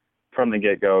was from the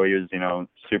get-go, he was,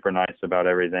 super nice about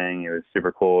everything. He was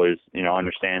super cool. He was,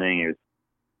 understanding. He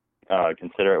was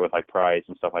considerate with like price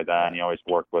and stuff like that. And he always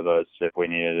worked with us if we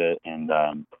needed it. And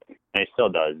he still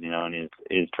does, and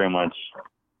he's pretty much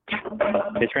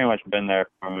been there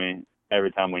for me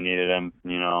every time we needed him,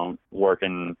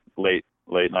 working late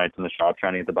nights in the shop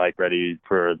trying to get the bike ready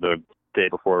for the day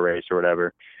before a race or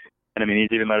whatever. And I mean,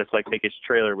 he's even let us like take his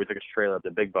trailer. We took his trailer up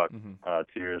to Big Buck 2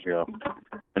 years ago.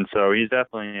 And so he's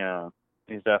definitely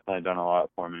done a lot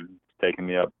for me, taking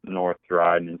me up north to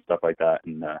ride and stuff like that.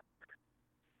 And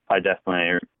I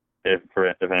definitely, if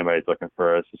anybody's looking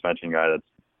for a suspension guy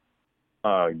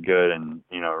that's good and,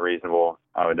 reasonable,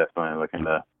 I would definitely look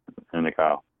into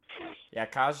Kyle. Yeah,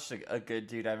 Kyle's just a good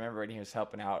dude. I remember when he was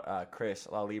helping out Chris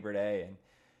La Libre, and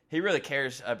he really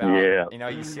cares about,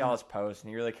 you see all his posts, and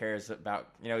he really cares about,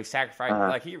 he sacrificed,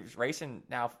 like he was racing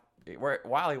now,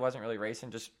 while he wasn't really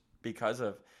racing just because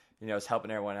of, he's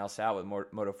helping everyone else out with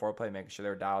Moto 4 Play, making sure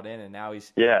they're dialed in, and now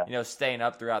he's, staying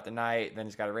up throughout the night, then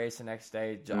he's got a race the next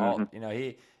day.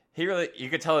 He really, you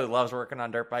could tell he loves working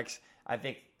on dirt bikes. I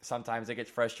think sometimes it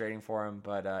gets frustrating for him,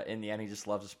 but in the end, he just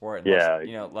loves the sport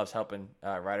and loves helping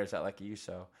riders out like you.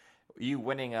 So you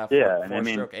winning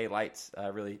four-stroke A lights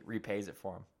really repays it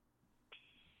for him.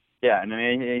 Yeah, and I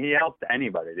mean, he helped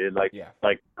anybody, dude. Like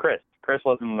Chris. Chris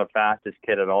wasn't the fastest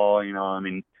kid at all,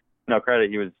 no credit.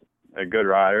 He was a good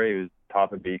rider. He was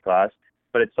top of B class.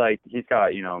 But it's like he's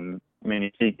got,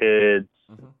 mini C kids,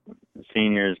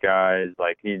 seniors, guys.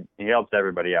 Like he helps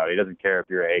everybody out. He doesn't care if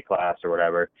you're A class or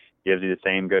whatever. He gives you the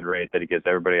same good rate that he gives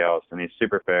everybody else, and he's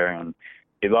super fair, and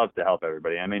he loves to help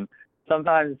everybody. I mean,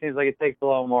 sometimes it seems like it takes a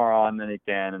little more on than he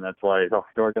can, and that's why he's always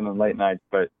working the late nights.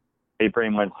 But he pretty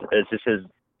much, it's just his,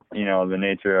 the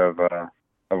nature of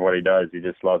what he does. He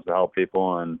just loves to help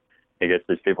people, and he gets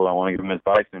these people that want to give him his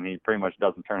bikes, and he pretty much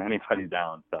doesn't turn anybody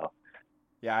down. So.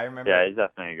 Yeah, I remember. Yeah, he's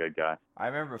definitely a good guy. I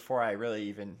remember before I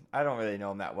don't really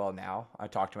know him that well now. I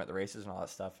talked to him at the races and all that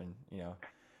stuff, and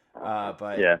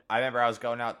but yeah. I remember I was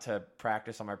going out to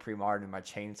practice on my pre-modern, and my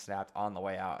chain snapped on the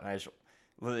way out, and I just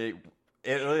it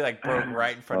really like broke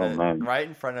right in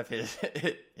front of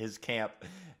his camp,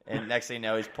 and next thing you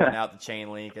know, he's pulling out the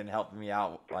chain link and helping me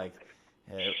out. Like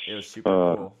it was super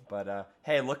cool. But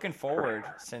hey, looking forward,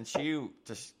 since you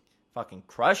just fucking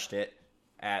crushed it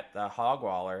at the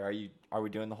Hogwaller, are we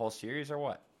doing the whole series or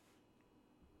what?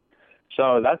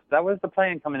 So that was the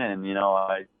plan coming in.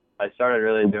 I started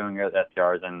really doing it at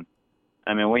FTRs, and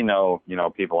I mean, we know,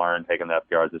 people aren't taking the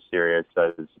FTRs as serious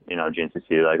as,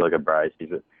 GNCC. Like, look at Bryce.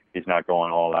 He's not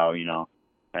going all out,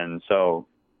 And so,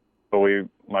 but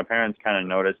my parents kind of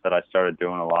noticed that I started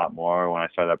doing a lot more when I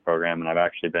started that program, and I've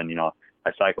actually been,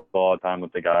 I cycle all the time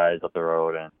with the guys up the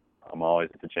road, and I'm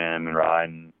always at the gym and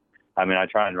riding. I mean, I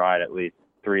try and ride at least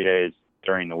 3 days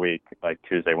during the week, like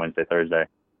Tuesday, Wednesday, Thursday,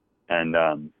 and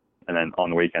then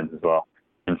on the weekends as well.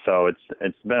 And so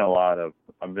it's been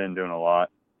I've been doing a lot,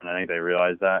 and I think they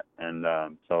realize that. And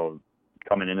so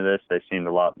coming into this, they seemed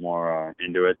a lot more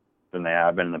into it than they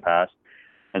have been in the past.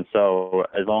 And so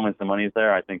as long as the money's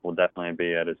there, I think we'll definitely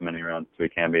be at as many rounds as we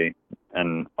can be.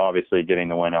 And obviously getting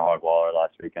the win at Hogwaller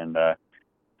last weekend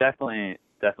definitely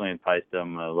enticed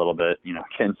them a little bit.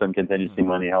 Getting some contingency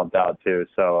money helped out too.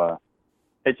 So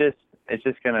it's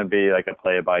just going to be like a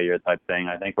play it by ear type thing.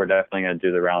 I think we're definitely going to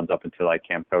do the rounds up until like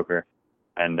Camp Coker.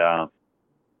 And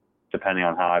depending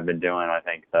on how I've been doing, I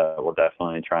think we'll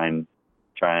definitely try and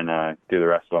do the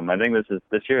rest of them. I think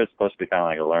this year is supposed to be kind of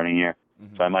like a learning year.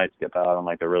 So I might skip out on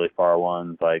like the really far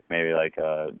ones, like maybe like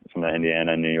some of the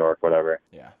Indiana, New York, whatever.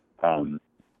 Yeah.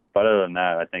 But other than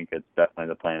that, I think it's definitely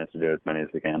the plan is to do as many as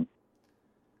we can.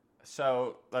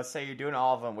 So let's say you're doing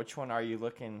all of them. Which one are you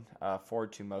looking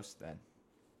forward to most then?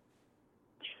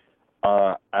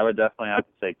 I would definitely have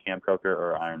to say Camp Coker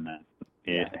or Ironman,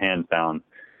 hands down.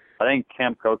 I think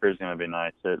Camp Coker is going to be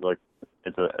nice.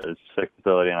 It's a sick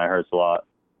facility, and I heard it's a lot.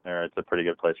 It's a pretty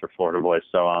good place for Florida boys,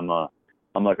 so I'm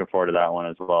looking forward to that one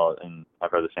as well. And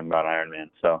I've heard the same about Ironman.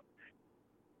 So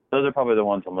those are probably the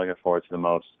ones I'm looking forward to the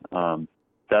most.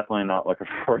 Definitely not looking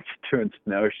forward to doing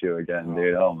snowshoe again,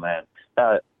 dude. Oh man,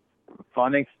 that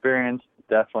fun experience.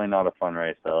 Definitely not a fun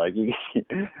race though. Like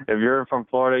if you're from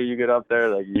Florida, you get up there,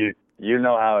 like you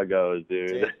know how it goes,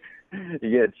 dude.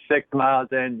 You get 6 miles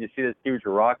in, you see this huge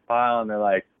rock pile, and they're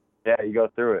like, "Yeah, you go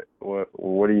through it.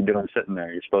 What are you doing sitting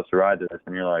there? You're supposed to ride this,"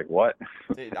 and you're like, "What?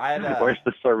 Dude, I had where's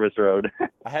the service road?"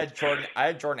 I had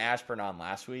Jordan Ashburn on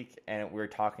last week, and we were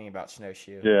talking about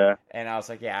snowshoe. Yeah. And I was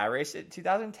like, "Yeah, I raced it in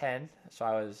 2010, so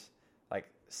I was like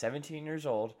 17 years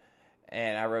old."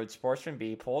 And I rode Sportsman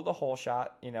B, pulled the whole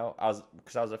shot.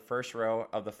 Because I was the first row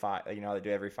of the 5. They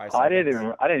do every 5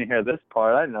 seconds. I didn't hear this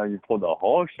part. I didn't know you pulled the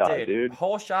whole shot, dude.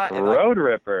 Whole shot. And road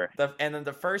ripper. And then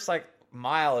the first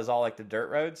mile is all the dirt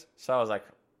roads. So I was like,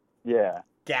 yeah,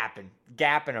 gapping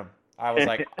them. I was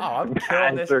like, oh, I'm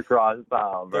killing this. Cross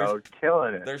bow, bro,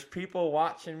 killing it. There's people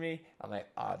watching me. I'm like,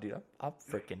 oh, dude, I'm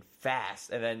freaking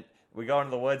fast. And then we go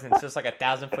into the woods, and it's just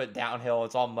 1,000-foot downhill.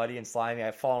 It's all muddy and slimy.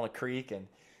 I fall in a creek, and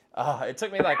it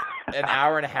took me an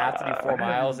hour and a half to do 4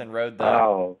 miles, and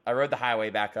I rode the highway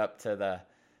back up to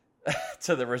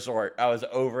the resort. I was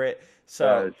over it. So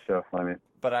that is so funny.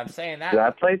 But I'm saying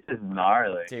that place is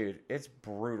gnarly, dude. It's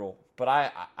brutal. But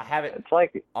I have it. It's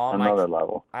like on another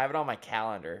level. I have it on my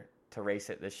calendar to race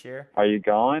it this year. Are you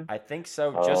going? I think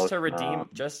so. Just to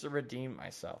redeem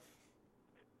myself.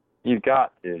 You've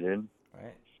got to, dude.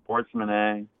 Right. Sportsman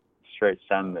A. Straight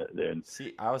send it, dude.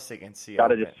 I was thinking C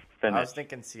Gotta Open. just finish. I was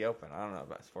thinking C Open. I don't know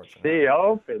about Sportsman. C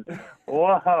Open?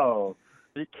 Whoa.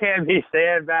 You can't be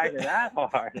sandbagging that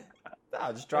hard.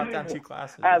 No, just drop down 2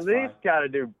 classes. At least gotta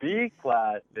do B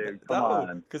class, dude. Come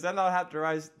on. Because then I'll have to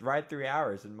ride 3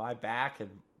 hours, and my back and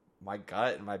my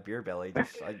gut and my beer belly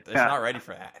it's not ready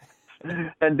for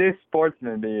that. And do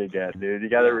Sportsman B again, dude. You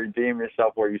gotta redeem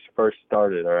yourself where you first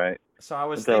started, all right? So I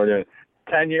was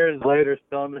 10 years later,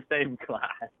 still in the same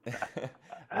class.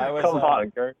 Come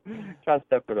on, Kurt. Try to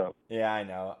step it up. Yeah, I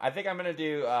know. I think I'm going to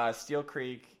do Steel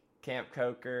Creek, Camp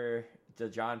Coker, the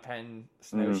John Penn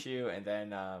Snowshoe, and then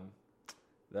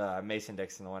the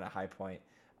Mason-Dixon, the one at High Point.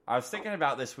 I was thinking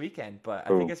about this weekend, but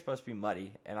I think it's supposed to be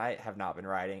muddy, and I have not been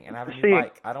riding, and I have a new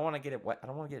bike. I don't want to get it wet. I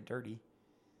don't want to get it dirty.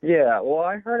 Yeah, well,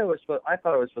 I thought it was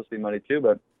supposed to be muddy too,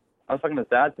 but I was talking to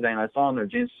Dad today, and I saw on their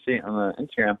GC on the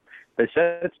Instagram, they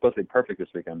said it's supposed to be perfect this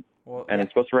weekend. Well, and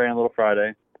it's supposed to rain a little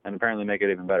Friday, and apparently make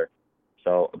it even better.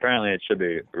 So apparently it should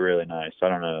be really nice. I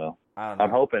don't know. I'm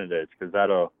hoping it is, because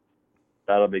that'll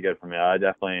be good for me. I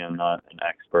definitely am not an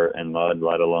expert in mud,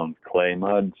 let alone clay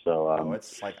mud. So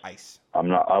it's like ice.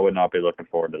 I would not be looking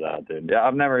forward to that, dude. Yeah,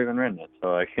 I've never even ridden it,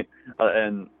 so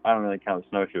and I don't really count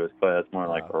snowshoe as clay. That's more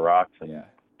like rocks and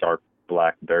dark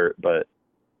black dirt, but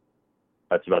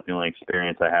that's about the only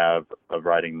experience I have of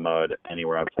riding mud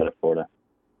anywhere outside of Florida.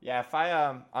 Yeah, if I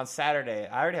on Saturday,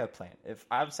 I already have a plan. If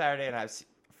I'm Saturday and I've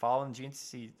followed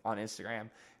GNCC on Instagram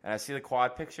and I see the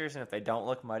quad pictures, and if they don't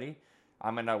look muddy,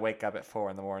 I'm gonna wake up at 4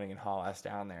 a.m. and haul ass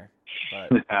down there.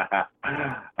 But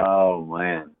oh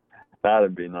man,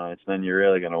 that'd be nice. Then you're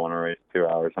really gonna want to race 2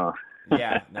 hours, huh?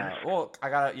 Yeah, no. Well, I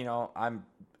gotta, I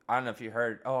don't know if you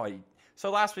heard.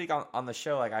 So last week on the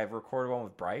show, I recorded one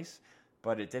with Bryce.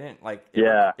 But it didn't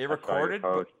it recorded,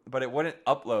 but it wouldn't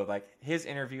upload. His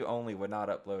interview only would not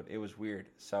upload. It was weird.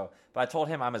 So, but I told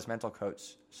him I'm his mental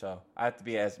coach, so I have to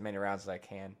be as many rounds as I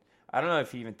can. I don't know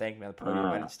if he even thanked me on the podium.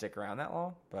 I didn't stick around that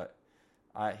long, but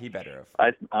he better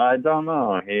have. I don't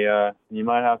know. You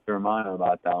might have to remind him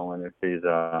about that one if he's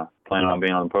planning on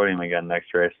being on the podium again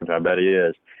next race, which I bet he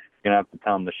is. You're gonna have to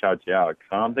tell him to shout you out, 'cause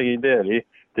I don't think he did. He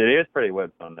was pretty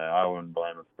whipped on that. I wouldn't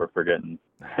blame him for forgetting.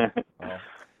 Well,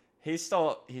 He's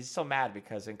still mad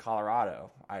because in Colorado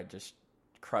I just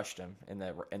crushed him in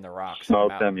the rocks.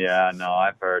 Smoked him, yeah. No,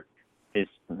 I've heard. He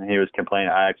was complaining.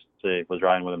 I actually was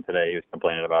riding with him today. He was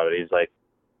complaining about it. He's like,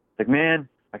 man,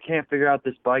 I can't figure out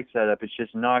this bike setup. It's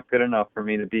just not good enough for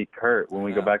me to beat Kurt when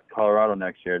we go back to Colorado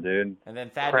next year, dude. And then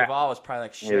Thad Duvall was probably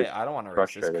like, shit, I don't want to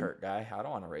race this Kurt guy. I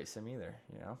don't want to race him either,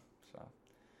 So.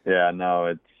 Yeah,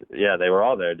 no, they were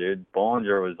all there, dude.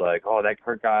 Bollinger was like, oh, that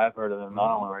Kurt guy, I've heard of him. I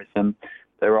don't want to race him.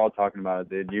 They were all talking about it,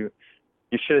 dude. You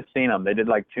should have seen them. They did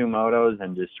 2 motos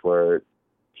and just were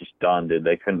just done, dude.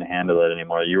 They couldn't handle it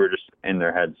anymore. You were just in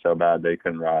their head so bad they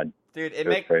couldn't ride. Dude,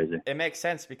 crazy. It makes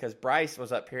sense because Bryce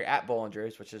was up here at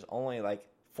Bollinger's, which is only like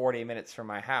 40 minutes from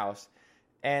my house,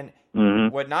 and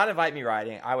would not invite me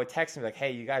riding. I would text him like,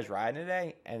 "Hey, you guys riding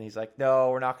today?" And he's like, "No,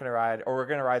 we're not going to ride, or we're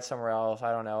going to ride somewhere else.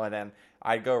 I don't know." And then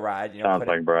I'd go ride. Sounds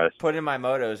like Bryce. Put in my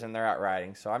motos, and they're out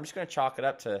riding. So I'm just going to chalk it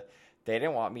up to they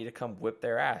didn't want me to come whip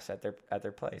their ass at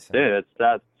their place. Dude, it's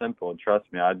that simple. Trust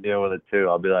me, I deal with it too.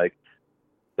 I'll be like,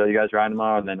 "So you guys riding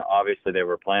tomorrow?" And then obviously they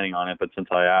were planning on it, but since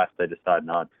I asked, they decided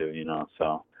not to.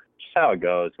 So just how it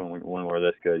goes when we're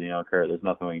this good. Kurt, there's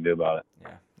nothing we can do about it.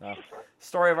 Yeah. No.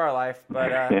 Story of our life.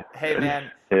 But hey,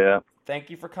 man. Yeah. Thank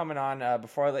you for coming on.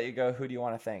 Before I let you go, who do you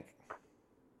want to thank?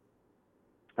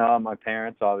 My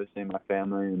parents, obviously, my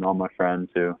family, and all my friends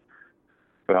who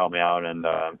helped me out, and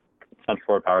Central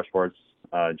Ford Power Sports,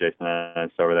 Jason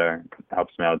Ennis over there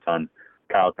helps me out a ton.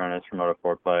 Kyle Turnus from Moto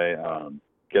 4 Play,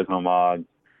 Gizmo Mod,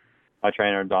 my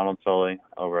trainer Donald Sully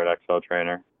over at XL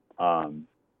Trainer,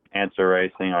 Answer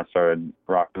Racing. I started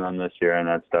rocking them this year, and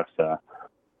that stuff's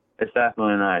it's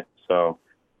definitely nice. So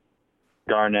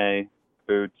Garnet,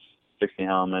 boots, 60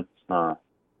 helmets, HPD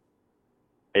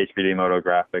Moto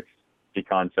Graphics, G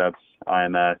Concepts,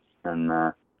 IMS,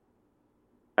 and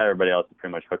everybody else is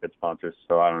pretty much Hookit sponsors,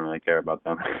 so I don't really care about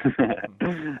them.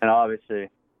 And obviously,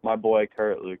 my boy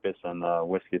Kurt Lucas and the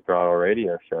Whiskey Throttle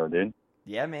Radio Show, dude.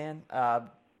 Yeah, man.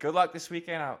 Good luck this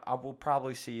weekend. I will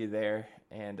probably see you there.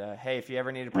 And hey, if you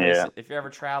ever need a place, if you're ever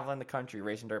traveling the country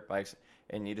racing dirt bikes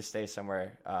and need to stay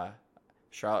somewhere,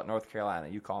 Charlotte, North Carolina,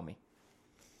 you call me.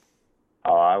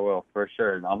 Oh, I will for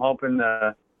sure. I'm hoping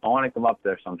I want to come up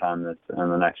there sometime in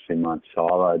the next few months, so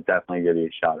I'll definitely give you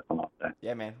a shot if I'm up there.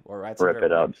 Yeah, man. We'll ride Rip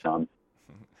it up, son.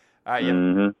 All right,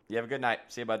 you have a good night.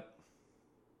 See you, bud.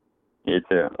 You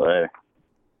too. Later.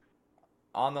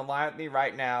 On the line with me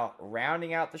right now,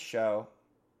 rounding out the show,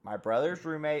 my brother's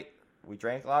roommate. We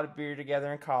drank a lot of beer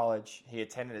together in college. He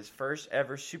attended his first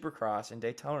ever Supercross in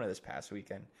Daytona this past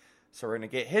weekend. So we're going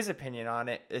to get his opinion on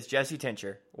it. It's Jesse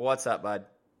Tincher. What's up, bud?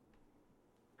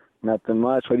 Nothing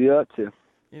much. What are you up to?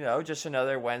 Just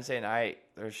another Wednesday night.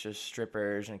 There's just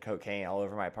strippers and cocaine all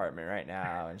over my apartment right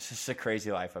now. And it's just a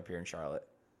crazy life up here in Charlotte.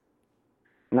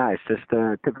 Nice. Just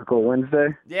a typical Wednesday?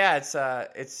 Yeah, it's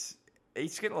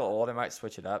getting a little old. I might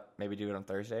switch it up. Maybe do it on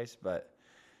Thursdays, but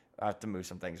I have to move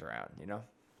some things around,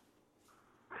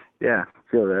 Yeah,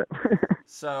 feel that.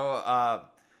 So,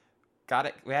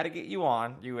 we had to get you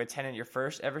on. You attended your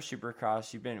first ever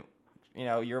Supercross. You've been,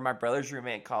 you were my brother's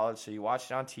roommate in college, so you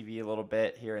watched it on TV a little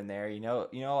bit here and there. You know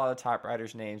a lot of the top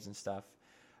riders' names and stuff.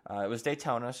 It was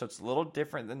Daytona, so it's a little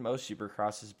different than most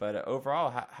Supercrosses. But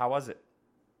overall, how was it?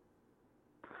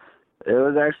 It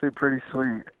was actually pretty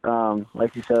sweet.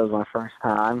 Like you said, it was my first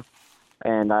time,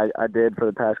 and I did for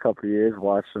the past couple of years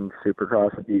watch some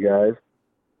Supercross with you guys.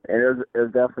 And it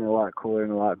was definitely a lot cooler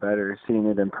and a lot better seeing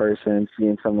it in person,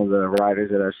 seeing some of the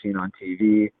riders that I've seen on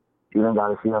TV. Even got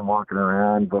to see them walking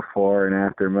around before and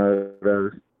after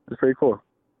motos. It's pretty cool.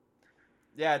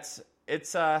 Yeah,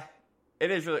 it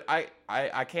is really.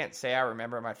 I can't say I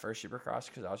remember my first Supercross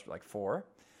because I was like 4,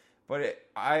 but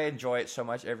I enjoy it so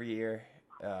much every year.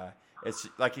 It's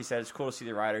like you said, it's cool to see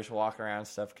the riders walk around and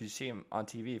stuff because you see them on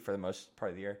TV for the most part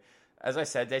of the year. As I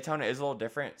said, Daytona is a little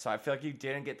different, so I feel like you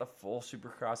didn't get the full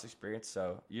Supercross experience,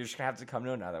 so you're just going to have to come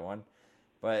to another one.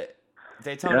 But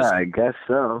Daytona's... Yeah, I guess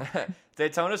so.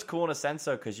 Daytona's cool in a sense,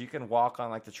 though, because you can walk on,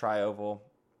 like, the tri-oval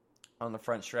on the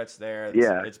front stretch there.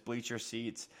 It's bleacher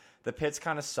seats. The pits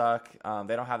kind of suck.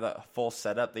 They don't have the full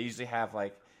setup. They usually have,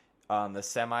 like, the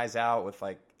semis out with,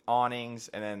 like, awnings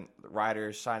and then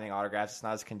riders signing autographs. It's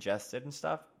not as congested and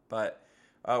stuff, but...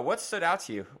 what stood out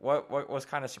to you? What was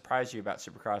kind of surprised you about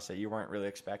Supercross that you weren't really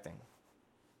expecting?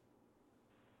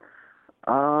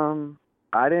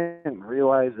 I didn't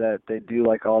realize that they do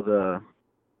like all the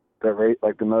rate,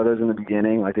 like the motos in the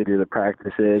beginning, like they do the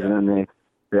practices, and then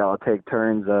they all take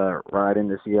turns riding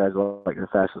to see guys like the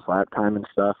fastest lap time and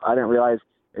stuff. I didn't realize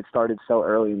it started so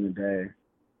early in the day.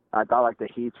 I thought like the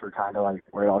heats were kind of like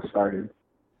where it all started.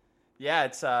 Yeah,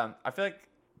 it's I feel like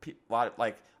a lot of,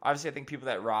 like, obviously I think people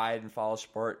that ride and follow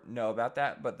sport know about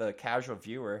that, but the casual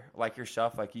viewer, like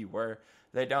yourself, like you were,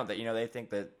 they don't. That they think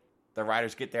that the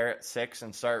riders get there at 6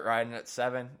 and start riding at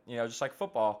 7. Just like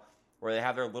football, where they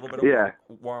have their little bit of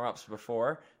warm ups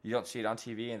before. You don't see it on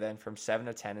TV, and then from 7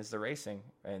 to 10 is the racing,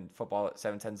 and football at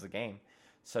 7:10 is the game.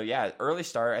 So yeah, early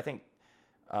start. I think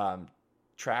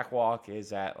track walk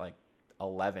is at like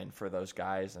 11 for those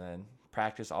guys, and then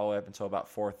practice all the way up until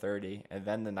about 4:30, and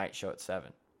then the night show at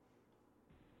 7.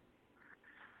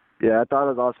 Yeah, I thought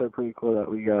it was also pretty cool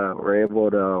that we were able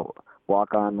to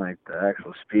walk on like the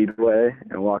actual speedway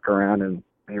and walk around and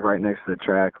be right next to the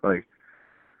track. Like,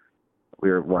 we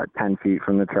were 10 feet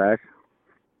from the track.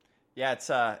 Yeah,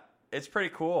 it's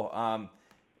pretty cool.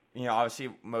 Obviously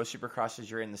most Supercrosses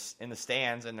you're in the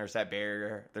stands and there's that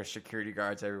barrier. There's security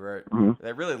guards everywhere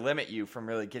that really limit you from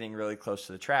really getting really close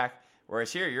to the track.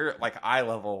 Whereas here you're like eye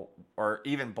level or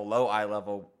even below eye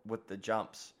level with the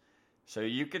jumps, so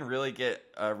you can really get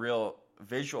a real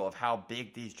visual of how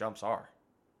big these jumps are.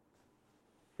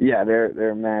 Yeah,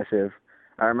 they're massive.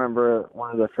 I remember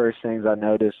one of the first things I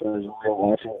noticed was we were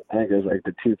watching, I think it was like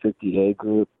the 250A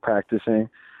group practicing.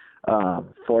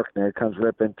 Faulkner comes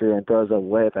ripping through and throws a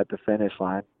whip at the finish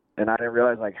line, and I didn't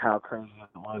realize like how crazy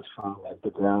it was from like the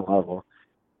ground level.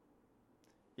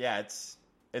 Yeah, it's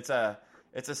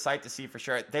a sight to see for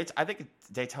sure. I think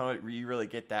Daytona you really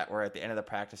get that where at the end of the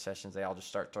practice sessions they all just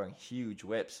start throwing huge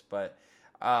whips. But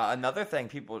another thing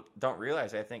people don't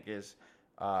realize I think is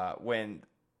when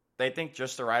they think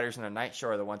just the riders in the night show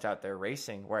are the ones out there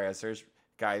racing, whereas there's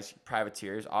guys,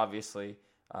 privateers, obviously,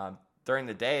 during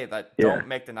the day that don't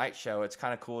make the night show. It's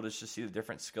kind of cool to just see the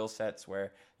different skill sets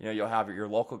where, you'll have your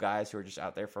local guys who are just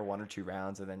out there for 1 or 2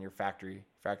 rounds and then your factory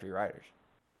riders.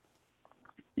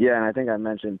 Yeah, and I think I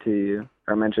mentioned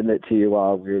it to you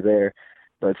while we were there,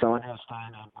 but someone who's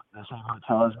staying in the same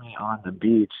hotel as me on the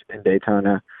beach in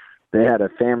Daytona, they had a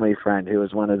family friend who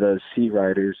was one of those sea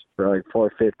riders for like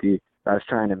 450. I was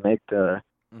trying to make the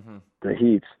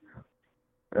heats,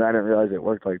 and I didn't realize it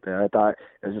worked like that. I thought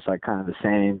it was just like kind of the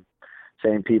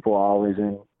same people always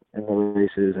in the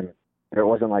races, and there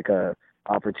wasn't like a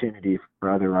opportunity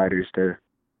for other riders to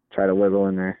try to wiggle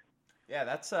in there. Yeah,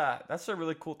 that's a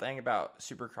really cool thing about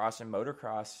Supercross and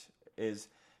motocross is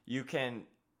you can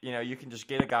just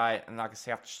get a guy, I'm not gonna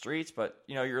say off the streets, but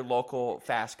your local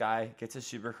fast guy gets his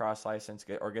Supercross license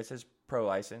or gets his pro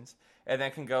license, and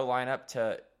then can go line up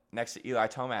next to Eli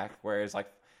Tomac. Whereas like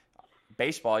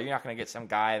baseball, you're not gonna get some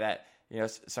guy that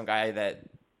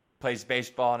plays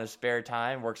baseball in his spare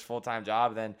time, works full-time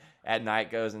job, then at night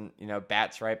goes and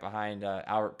bats right behind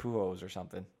Albert Pujols or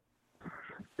something.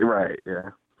 Right. Yeah.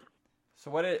 So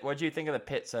what did you think of the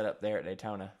pit setup there at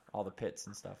Daytona? All the pits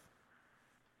and stuff.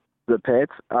 The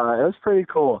pits, it was pretty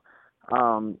cool.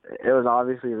 It was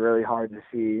obviously really hard to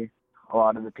see a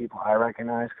lot of the people I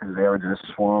recognized because they were just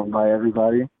swarmed by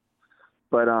everybody.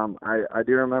 But I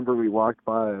do remember we walked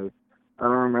by. I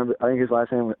don't remember. I think his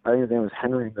name was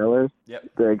Henry Miller.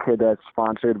 Yep. The kid that's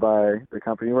sponsored by the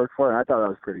company he worked for, and I thought that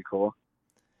was pretty cool.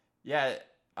 Yeah,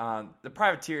 the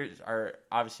privateers are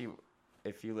obviously.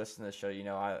 If you listen to the show,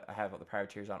 I have the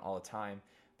privateers on all the time.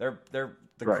 They're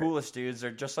the coolest dudes.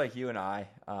 They're just like you and I.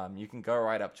 You can go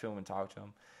right up to them and talk to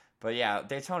them. But yeah,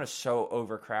 Daytona's so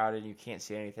overcrowded, you can't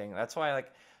see anything. That's why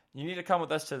you need to come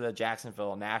with us to the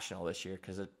Jacksonville National this year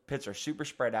because the pits are super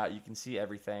spread out. You can see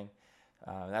everything.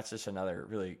 That's just another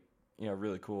really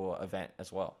cool event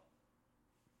as well.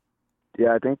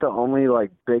 Yeah, I think the only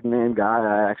big name guy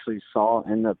I actually saw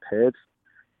in the pits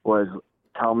was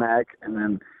Tomac, and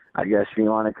then I guess you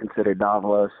want to consider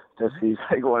Davalos, just he's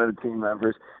one of the team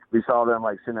members. We saw them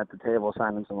sitting at the table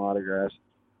signing some autographs,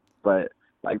 but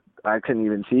I couldn't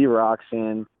even see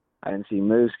Roxon. I didn't see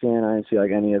Mooskin. I didn't see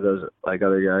any of those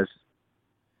other guys.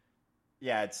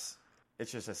 Yeah, it's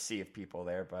just a sea of people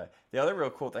there. But the other real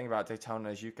cool thing about Daytona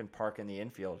is you can park in the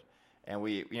infield, and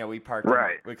we parked.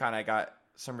 Right. We kind of got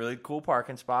some really cool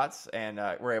parking spots, and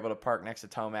we're able to park next to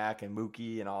Tomac and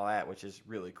Mookie and all that, which is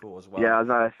really cool as well. Yeah, I was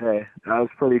going to say, that was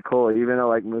pretty cool. Even though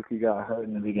Mookie got hurt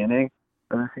in the beginning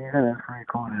of the season, it's pretty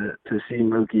cool to see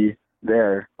Mookie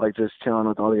there, just chilling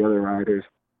with all the other riders.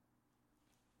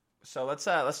 So let's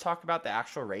talk about the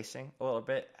actual racing a little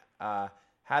bit. How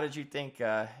did you think?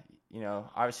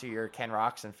 Obviously you're a Ken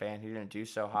Roczen fan. He didn't do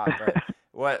so hot,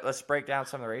 but let's break down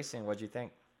some of the racing. What'd you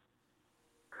think?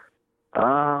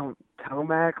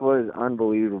 Tomac was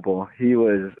unbelievable. He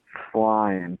was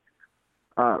flying.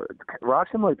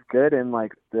 Roczen looked good in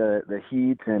the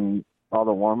heat and all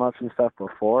the warm-ups and stuff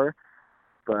before,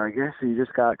 but I guess he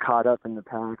just got caught up in the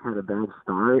pack, had a bad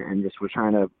start, and just was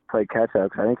trying to play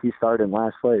catch-up. I think he started in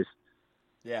last place.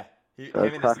 Yeah. So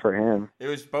it's tough for him. It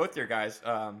was both your guys,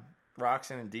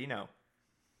 Roczen and Dino.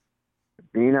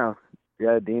 Dino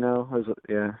was,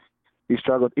 yeah. He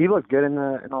struggled. He looked good in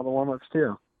all the warm-ups,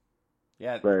 too.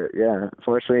 Yeah. But, yeah,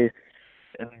 unfortunately,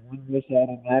 this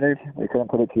hadn't mattered. They couldn't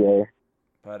put it together.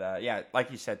 But, yeah, like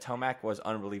you said, Tomac was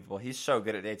unbelievable. He's so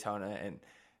good at Daytona, and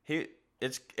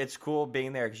it's cool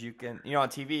being there because you can, on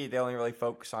TV, they only really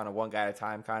focus on a one guy at a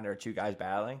time kind of or two guys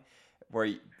battling,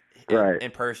 where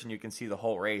in person you can see the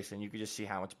whole race, and you can just see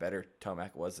how much better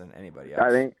Tomac was than anybody else.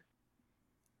 I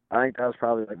think that was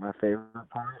probably my favorite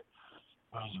part.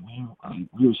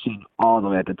 we were sitting all the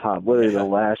way at the top, literally the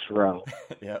last row.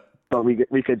 Yep. But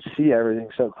we could see everything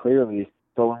so clearly.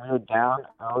 But when we were down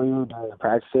earlier during the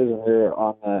practices and we were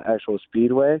on the actual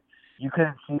speedway, you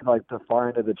couldn't see like the far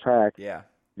end of the track Yeah.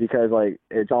 because like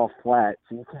it's all flat,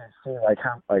 so you can't see like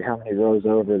how many rows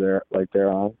over there like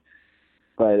they're on.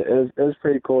 But it was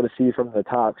pretty cool to see from the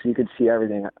top, so you could see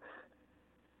everything.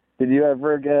 Did you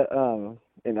ever get an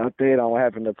update on what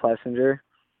happened to Plessinger?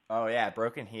 Oh yeah,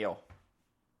 broken heel.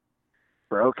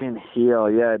 Broken heel,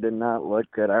 yeah, it did not look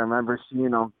good. I remember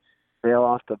seeing him bail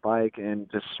off the bike and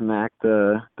just smack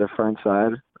the front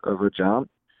side of a jump,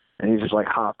 and he just like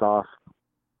hopped off.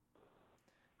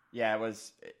 Yeah,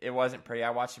 it wasn't pretty. I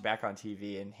watched it back on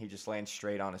TV, and he just landed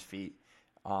straight on his feet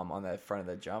on the front of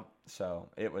the jump. So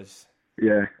it was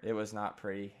not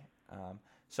pretty.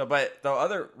 But the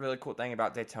other really cool thing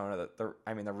about Daytona, the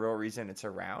real reason it's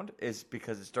around is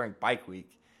because it's during Bike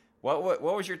Week. What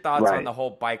was your thoughts on the whole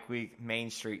Bike Week Main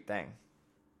Street thing?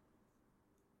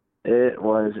 It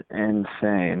was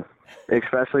insane,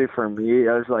 especially for me.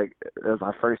 It was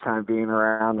my first time being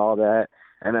around all that,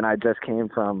 and then I just came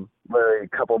from literally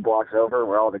a couple blocks over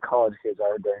where all the college kids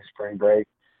are during spring break.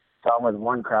 So I'm with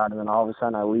one crowd, and then all of a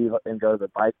sudden I leave and go to the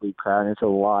Bike Week crowd, and it's a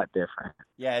lot different.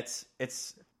 Yeah, it's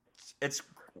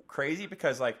crazy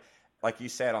because like you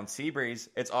said on Seabreeze,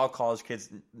 it's all college kids.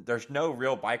 There's no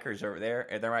real bikers over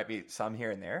there, and there might be some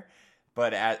here and there.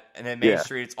 But and then Main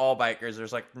Street, it's all bikers.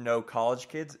 There's like no college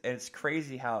kids, and it's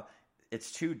crazy how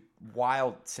it's two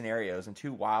wild scenarios and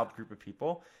two wild group of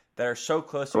people that are so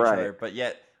close to each other, but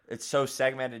yet it's so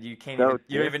segmented you don't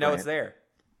even know it's there.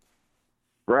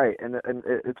 Right, and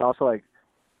it's also like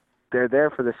they're there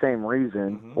for the same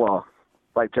reason. Mm-hmm. Well,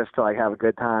 like just to like have a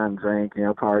good time, drink,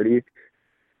 party.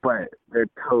 But they're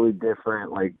totally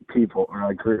different, like people or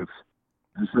like groups.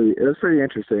 And so it was pretty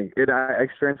interesting. I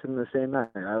experienced it in the same night.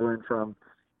 I went from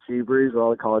Seabreeze, where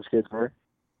all the college kids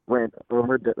went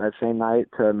over that same night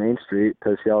to Main Street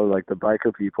to see all like the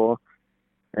biker people.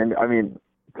 And I mean,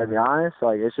 to be honest,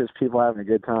 like it's just people having a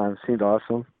good time. It seemed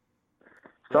awesome.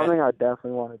 Something I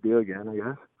definitely want to do again, I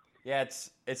guess. Yeah,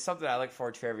 it's something I look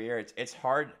forward to every year. It's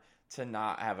hard to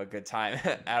not have a good time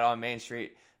out on Main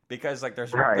Street because like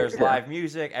there's live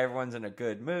music, everyone's in a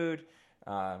good mood.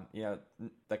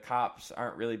 The cops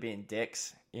aren't really being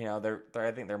dicks.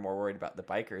 I think they're more worried about the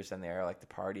bikers than they are like the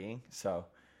partying. So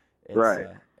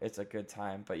it's a good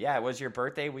time. But yeah, it was your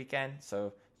birthday weekend,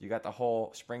 so you got the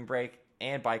whole spring break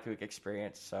and Bike Week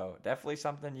experience. So definitely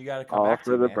something you got to come back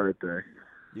to. All for the birthday.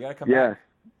 You got to come back.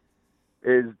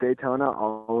 Is Daytona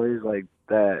always like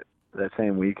that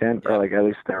same weekend, or like at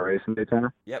least that race in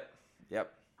Daytona? Yep.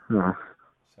 Huh.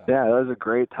 So. Yeah, it was a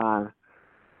great time.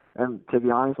 And to be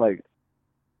honest, like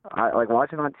I like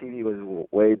watching on TV was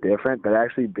way different, but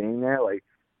actually being there, like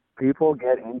people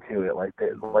get into it. Like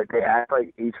they act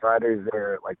like each rider is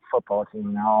their like football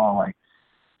team now. Like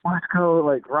let's go,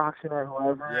 like Roxon or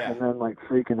whoever, and then like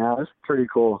freaking out. It's pretty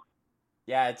cool.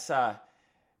 Yeah, it's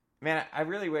man, I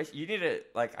really wish you need to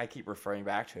like. I keep referring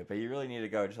back to it, but you really need to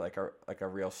go to like a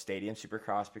real stadium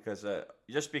Supercross because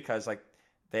because like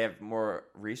they have more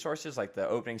resources. Like the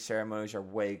opening ceremonies are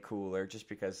way cooler, just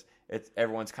because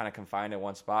everyone's kind of confined in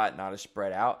one spot, not as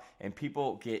spread out, and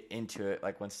people get into it.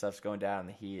 Like when stuff's going down in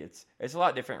the heat, it's a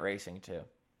lot different racing too.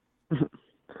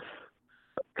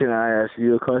 Can I ask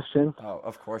you a question? Oh,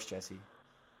 of course, Jesse.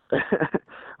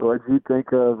 What do you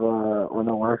think of when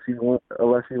Alessi won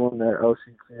that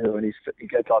LCQ and he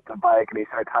gets off the bike and he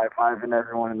starts high-fiving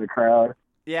everyone in the crowd?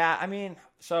 Yeah, I mean,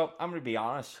 so I'm going to be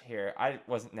honest here. I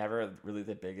wasn't never really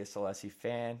the biggest Alessi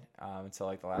fan until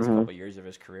like the last couple of years of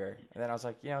his career. And then I was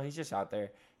like, he's just out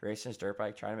there racing his dirt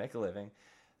bike, trying to make a living.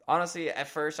 Honestly, at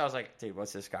first I was like, dude,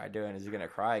 what's this guy doing? Is he going to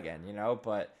cry again?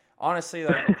 But honestly,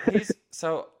 like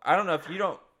so I don't know if you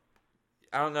know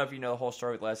the whole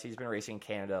story with Les. He's been racing in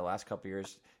Canada the last couple of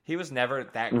years. He was never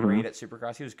that great at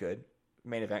Supercross. He was good,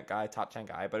 main event guy, top 10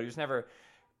 guy, but he was never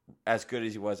as good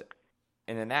as he was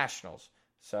in the Nationals.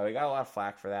 So he got a lot of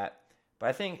flack for that. But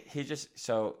I think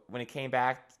when he came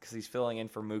back, because he's filling in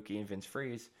for Mookie and Vince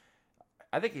Freeze,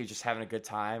 I think he was just having a good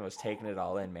time, was taking it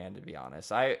all in, man, to be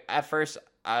honest. At first,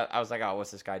 I was like, oh,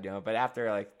 what's this guy doing? But after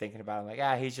like thinking about it, I'm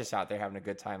like, he's just out there having a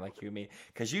good time like you and me.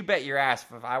 Because you bet your ass,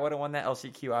 if I would have won that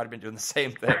LCQ, I would have been doing the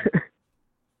same thing.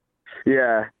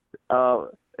 Yeah.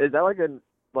 Is that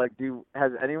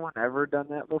has anyone ever done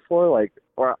that before? Like,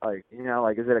 or like,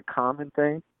 is it a common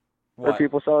thing that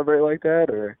people celebrate like that,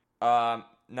 or?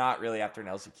 Not really after an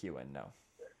LCQ win, no.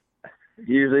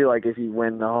 Usually, like if you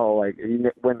win the whole, like if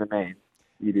you win the main,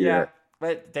 you do that.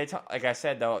 But like I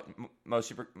said though,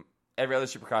 every other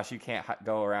Supercross you can't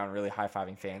go around really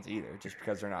high-fiving fans either, just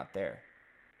because they're not there.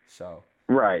 So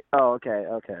Right. Oh, okay.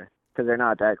 Because they're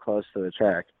not that close to the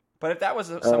track. But if that was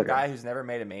some guy who's never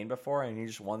made a main before and he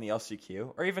just won the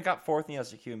LCQ, or even got fourth in the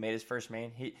LCQ and made his first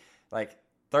main,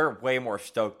 they're way more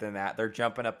stoked than that. They're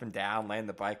jumping up and down, laying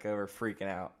the bike over, freaking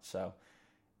out. So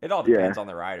it all depends on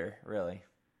the rider, really.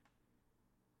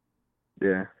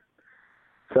 Yeah.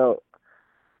 So,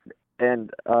 and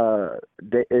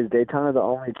is Daytona the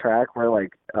only track where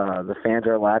the fans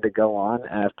are allowed to go on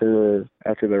after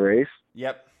the race?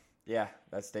 Yep. Yeah,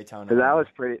 that's Daytona. 'Cause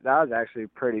that was actually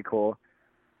pretty cool.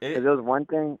 Because it was one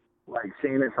thing,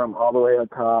 seeing it from all the way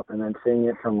up top and then seeing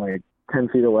it from 10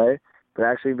 feet away, but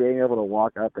actually being able to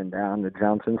walk up and down the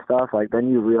jumps and stuff,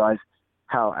 then you realize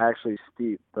how actually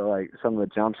steep some of the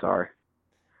jumps are.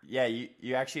 Yeah,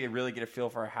 you actually really get a feel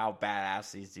for how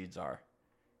badass these dudes are.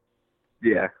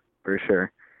 Yeah, for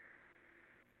sure.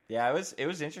 Yeah, it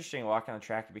was interesting walking on the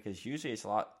track because usually it's a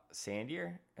lot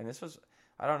sandier, and this was,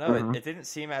 I don't know, Mm-hmm. it didn't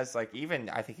seem as even,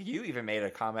 I think you even made a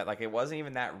comment, it wasn't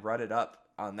even that rutted up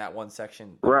on that one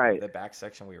section, right? The back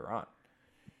section we were on.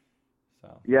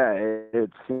 So yeah, it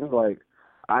seems like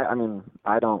I mean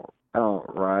I don't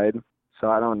ride, so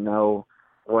I don't know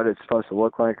what it's supposed to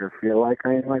look like or feel like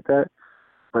or anything like that.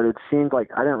 But it seemed I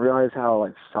didn't realize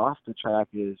how soft the track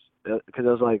is because it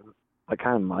was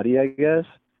kind of muddy, I guess.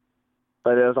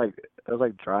 But it was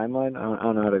dry mud. I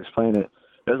don't know how to explain it.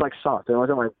 It was soft. It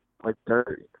wasn't like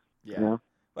dirt. Yeah. You know?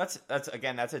 That's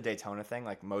a Daytona thing.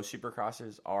 Most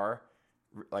Supercrosses are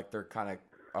they're kind of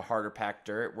a harder packed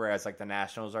dirt, whereas the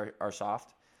Nationals are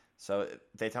soft. So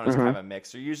Daytona's kind of a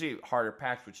mix. They're usually harder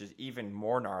packed, which is even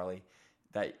more gnarly.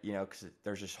 That because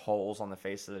there's just holes on the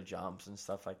face of the jumps and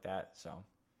stuff like that. So.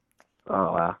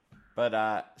 Oh wow.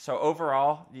 But so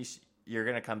overall, you're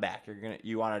gonna come back.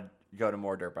 You want to go to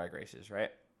more dirt bike races,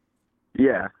 right?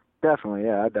 Yeah, definitely.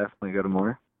 Yeah, I'd definitely go to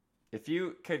more. If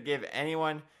you could give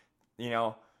anyone,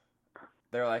 they're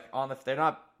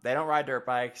they don't ride dirt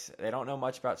bikes. They don't know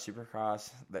much about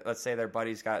Supercross. Let's say their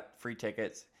buddies got free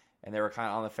tickets and they were kind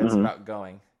of on the fence about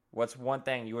going. What's one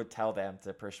thing you would tell them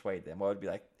to persuade them? What would be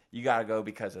you got to go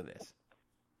because of this?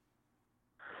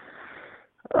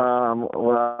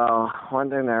 Well, one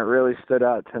thing that really stood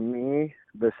out to me,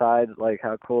 besides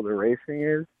how cool the racing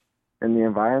is and the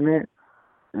environment,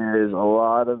 is a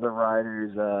lot of the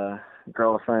riders'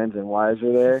 girlfriends and wives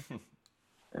are there,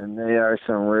 and they are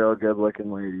some real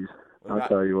good-looking ladies. I'll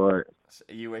tell you what.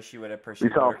 You wish you would have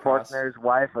pursued. We saw motocross? Faulkner's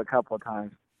wife a couple of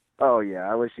times. Oh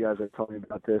yeah, I wish you guys had told me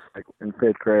about this in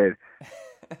 5th grade.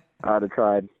 I'd have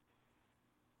tried.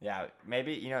 Yeah,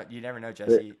 maybe you never know,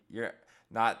 Jesse. You're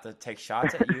not to take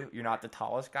shots at you. You're not the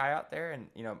tallest guy out there, and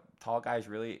tall guys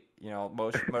really,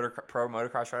 most pro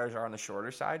motocross riders are on the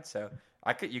shorter side. So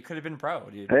you could have been pro,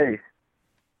 dude. Hey,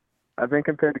 I've been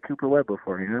compared to Cooper Webb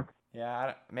before,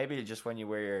 Yeah, maybe just when you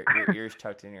wear your ears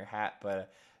tucked in your hat,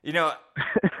 but you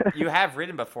have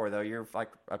ridden before though. You're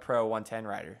a pro 110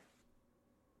 rider.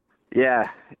 Yeah.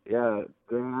 They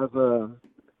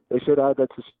should add that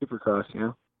to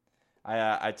Supercross,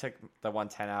 I took the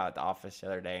 110 out at the office the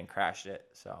other day and crashed it,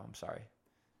 so I'm sorry.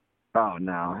 Oh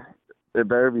no, it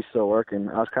better be still working.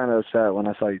 I was kind of upset when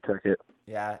I saw you took it.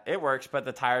 Yeah, it works, but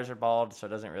the tires are bald, so it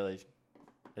doesn't really.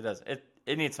 It does.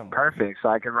 It needs some work. Perfect. So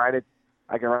I can ride it.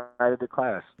 I can ride it to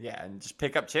class. Yeah, and just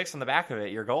pick up chicks on the back of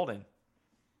it. You're golden.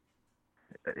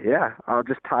 Yeah, I'll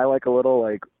just tie a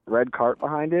little red cart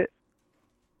behind it.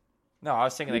 No, I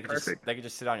was thinking they could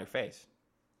just sit on your face.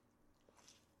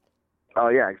 Oh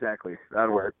yeah, exactly. That'd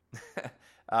work.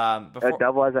 That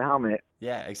double as a helmet.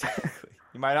 Yeah, exactly.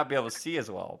 You might not be able to see as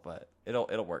well, but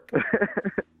it'll work.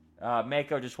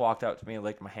 Mako just walked up to me and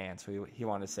licked my hand, so he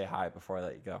wanted to say hi before I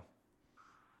let you go.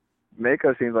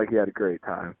 Mako seems like he had a great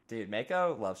time. Dude,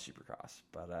 Mako loves Supercross.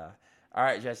 But all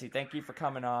right, Jesse, thank you for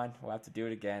coming on. We'll have to do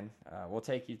it again. We'll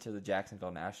take you to the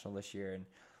Jacksonville National this year, and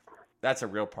that's a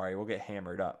real party. We'll get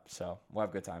hammered up, so we'll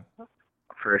have a good time.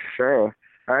 For sure.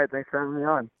 All right, thanks for having me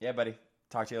on. Yeah, buddy.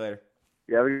 Talk to you later.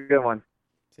 You have a good one.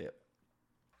 See ya.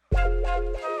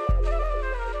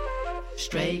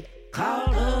 Straight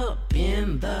caught up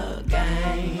in the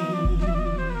game.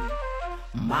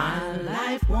 My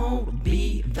life won't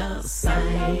be the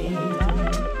same.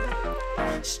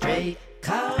 Straight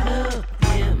caught up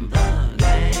in the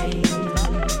game.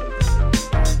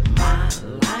 My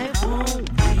life won't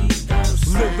be the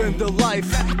same. Living the life,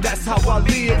 that's how I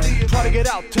live. Try to get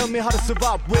out, tell me how to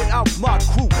survive without my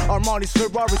crew. Armani's,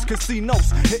 Ferraris, casinos,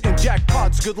 hitting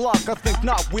jackpots. Good luck, I think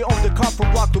not. We own the car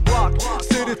from block to block,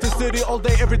 city to city, all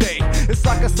day, every day. It's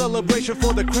like a celebration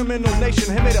for the criminal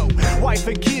nation. Hey, me though, wife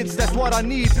and kids, that's what I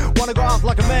need. Wanna go out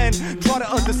like a man, try to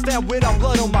understand without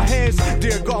blood on my hands.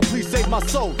 Dear God, please save my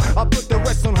soul. I put the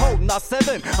rest on hold, not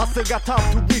 7. I still got time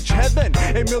to reach heaven.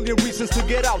 A million reasons to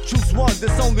get out, choose one.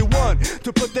 There's only one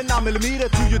to put the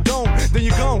 9mm to your dome. Then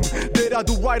you're gone. Did I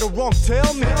do right or wrong?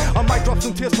 Tell me. I might drop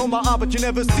some tears from my eye, but you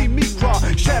never see me cry.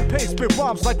 Champagne spit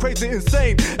rhymes like crazy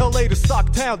insane. LA to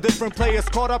Stocktown, different players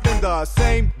caught up in the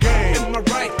same game. Am I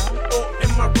right or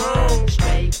am I wrong?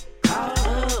 Straight caught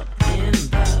up in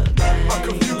the game. I'm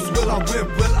confused, will I win,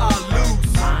 will I lose?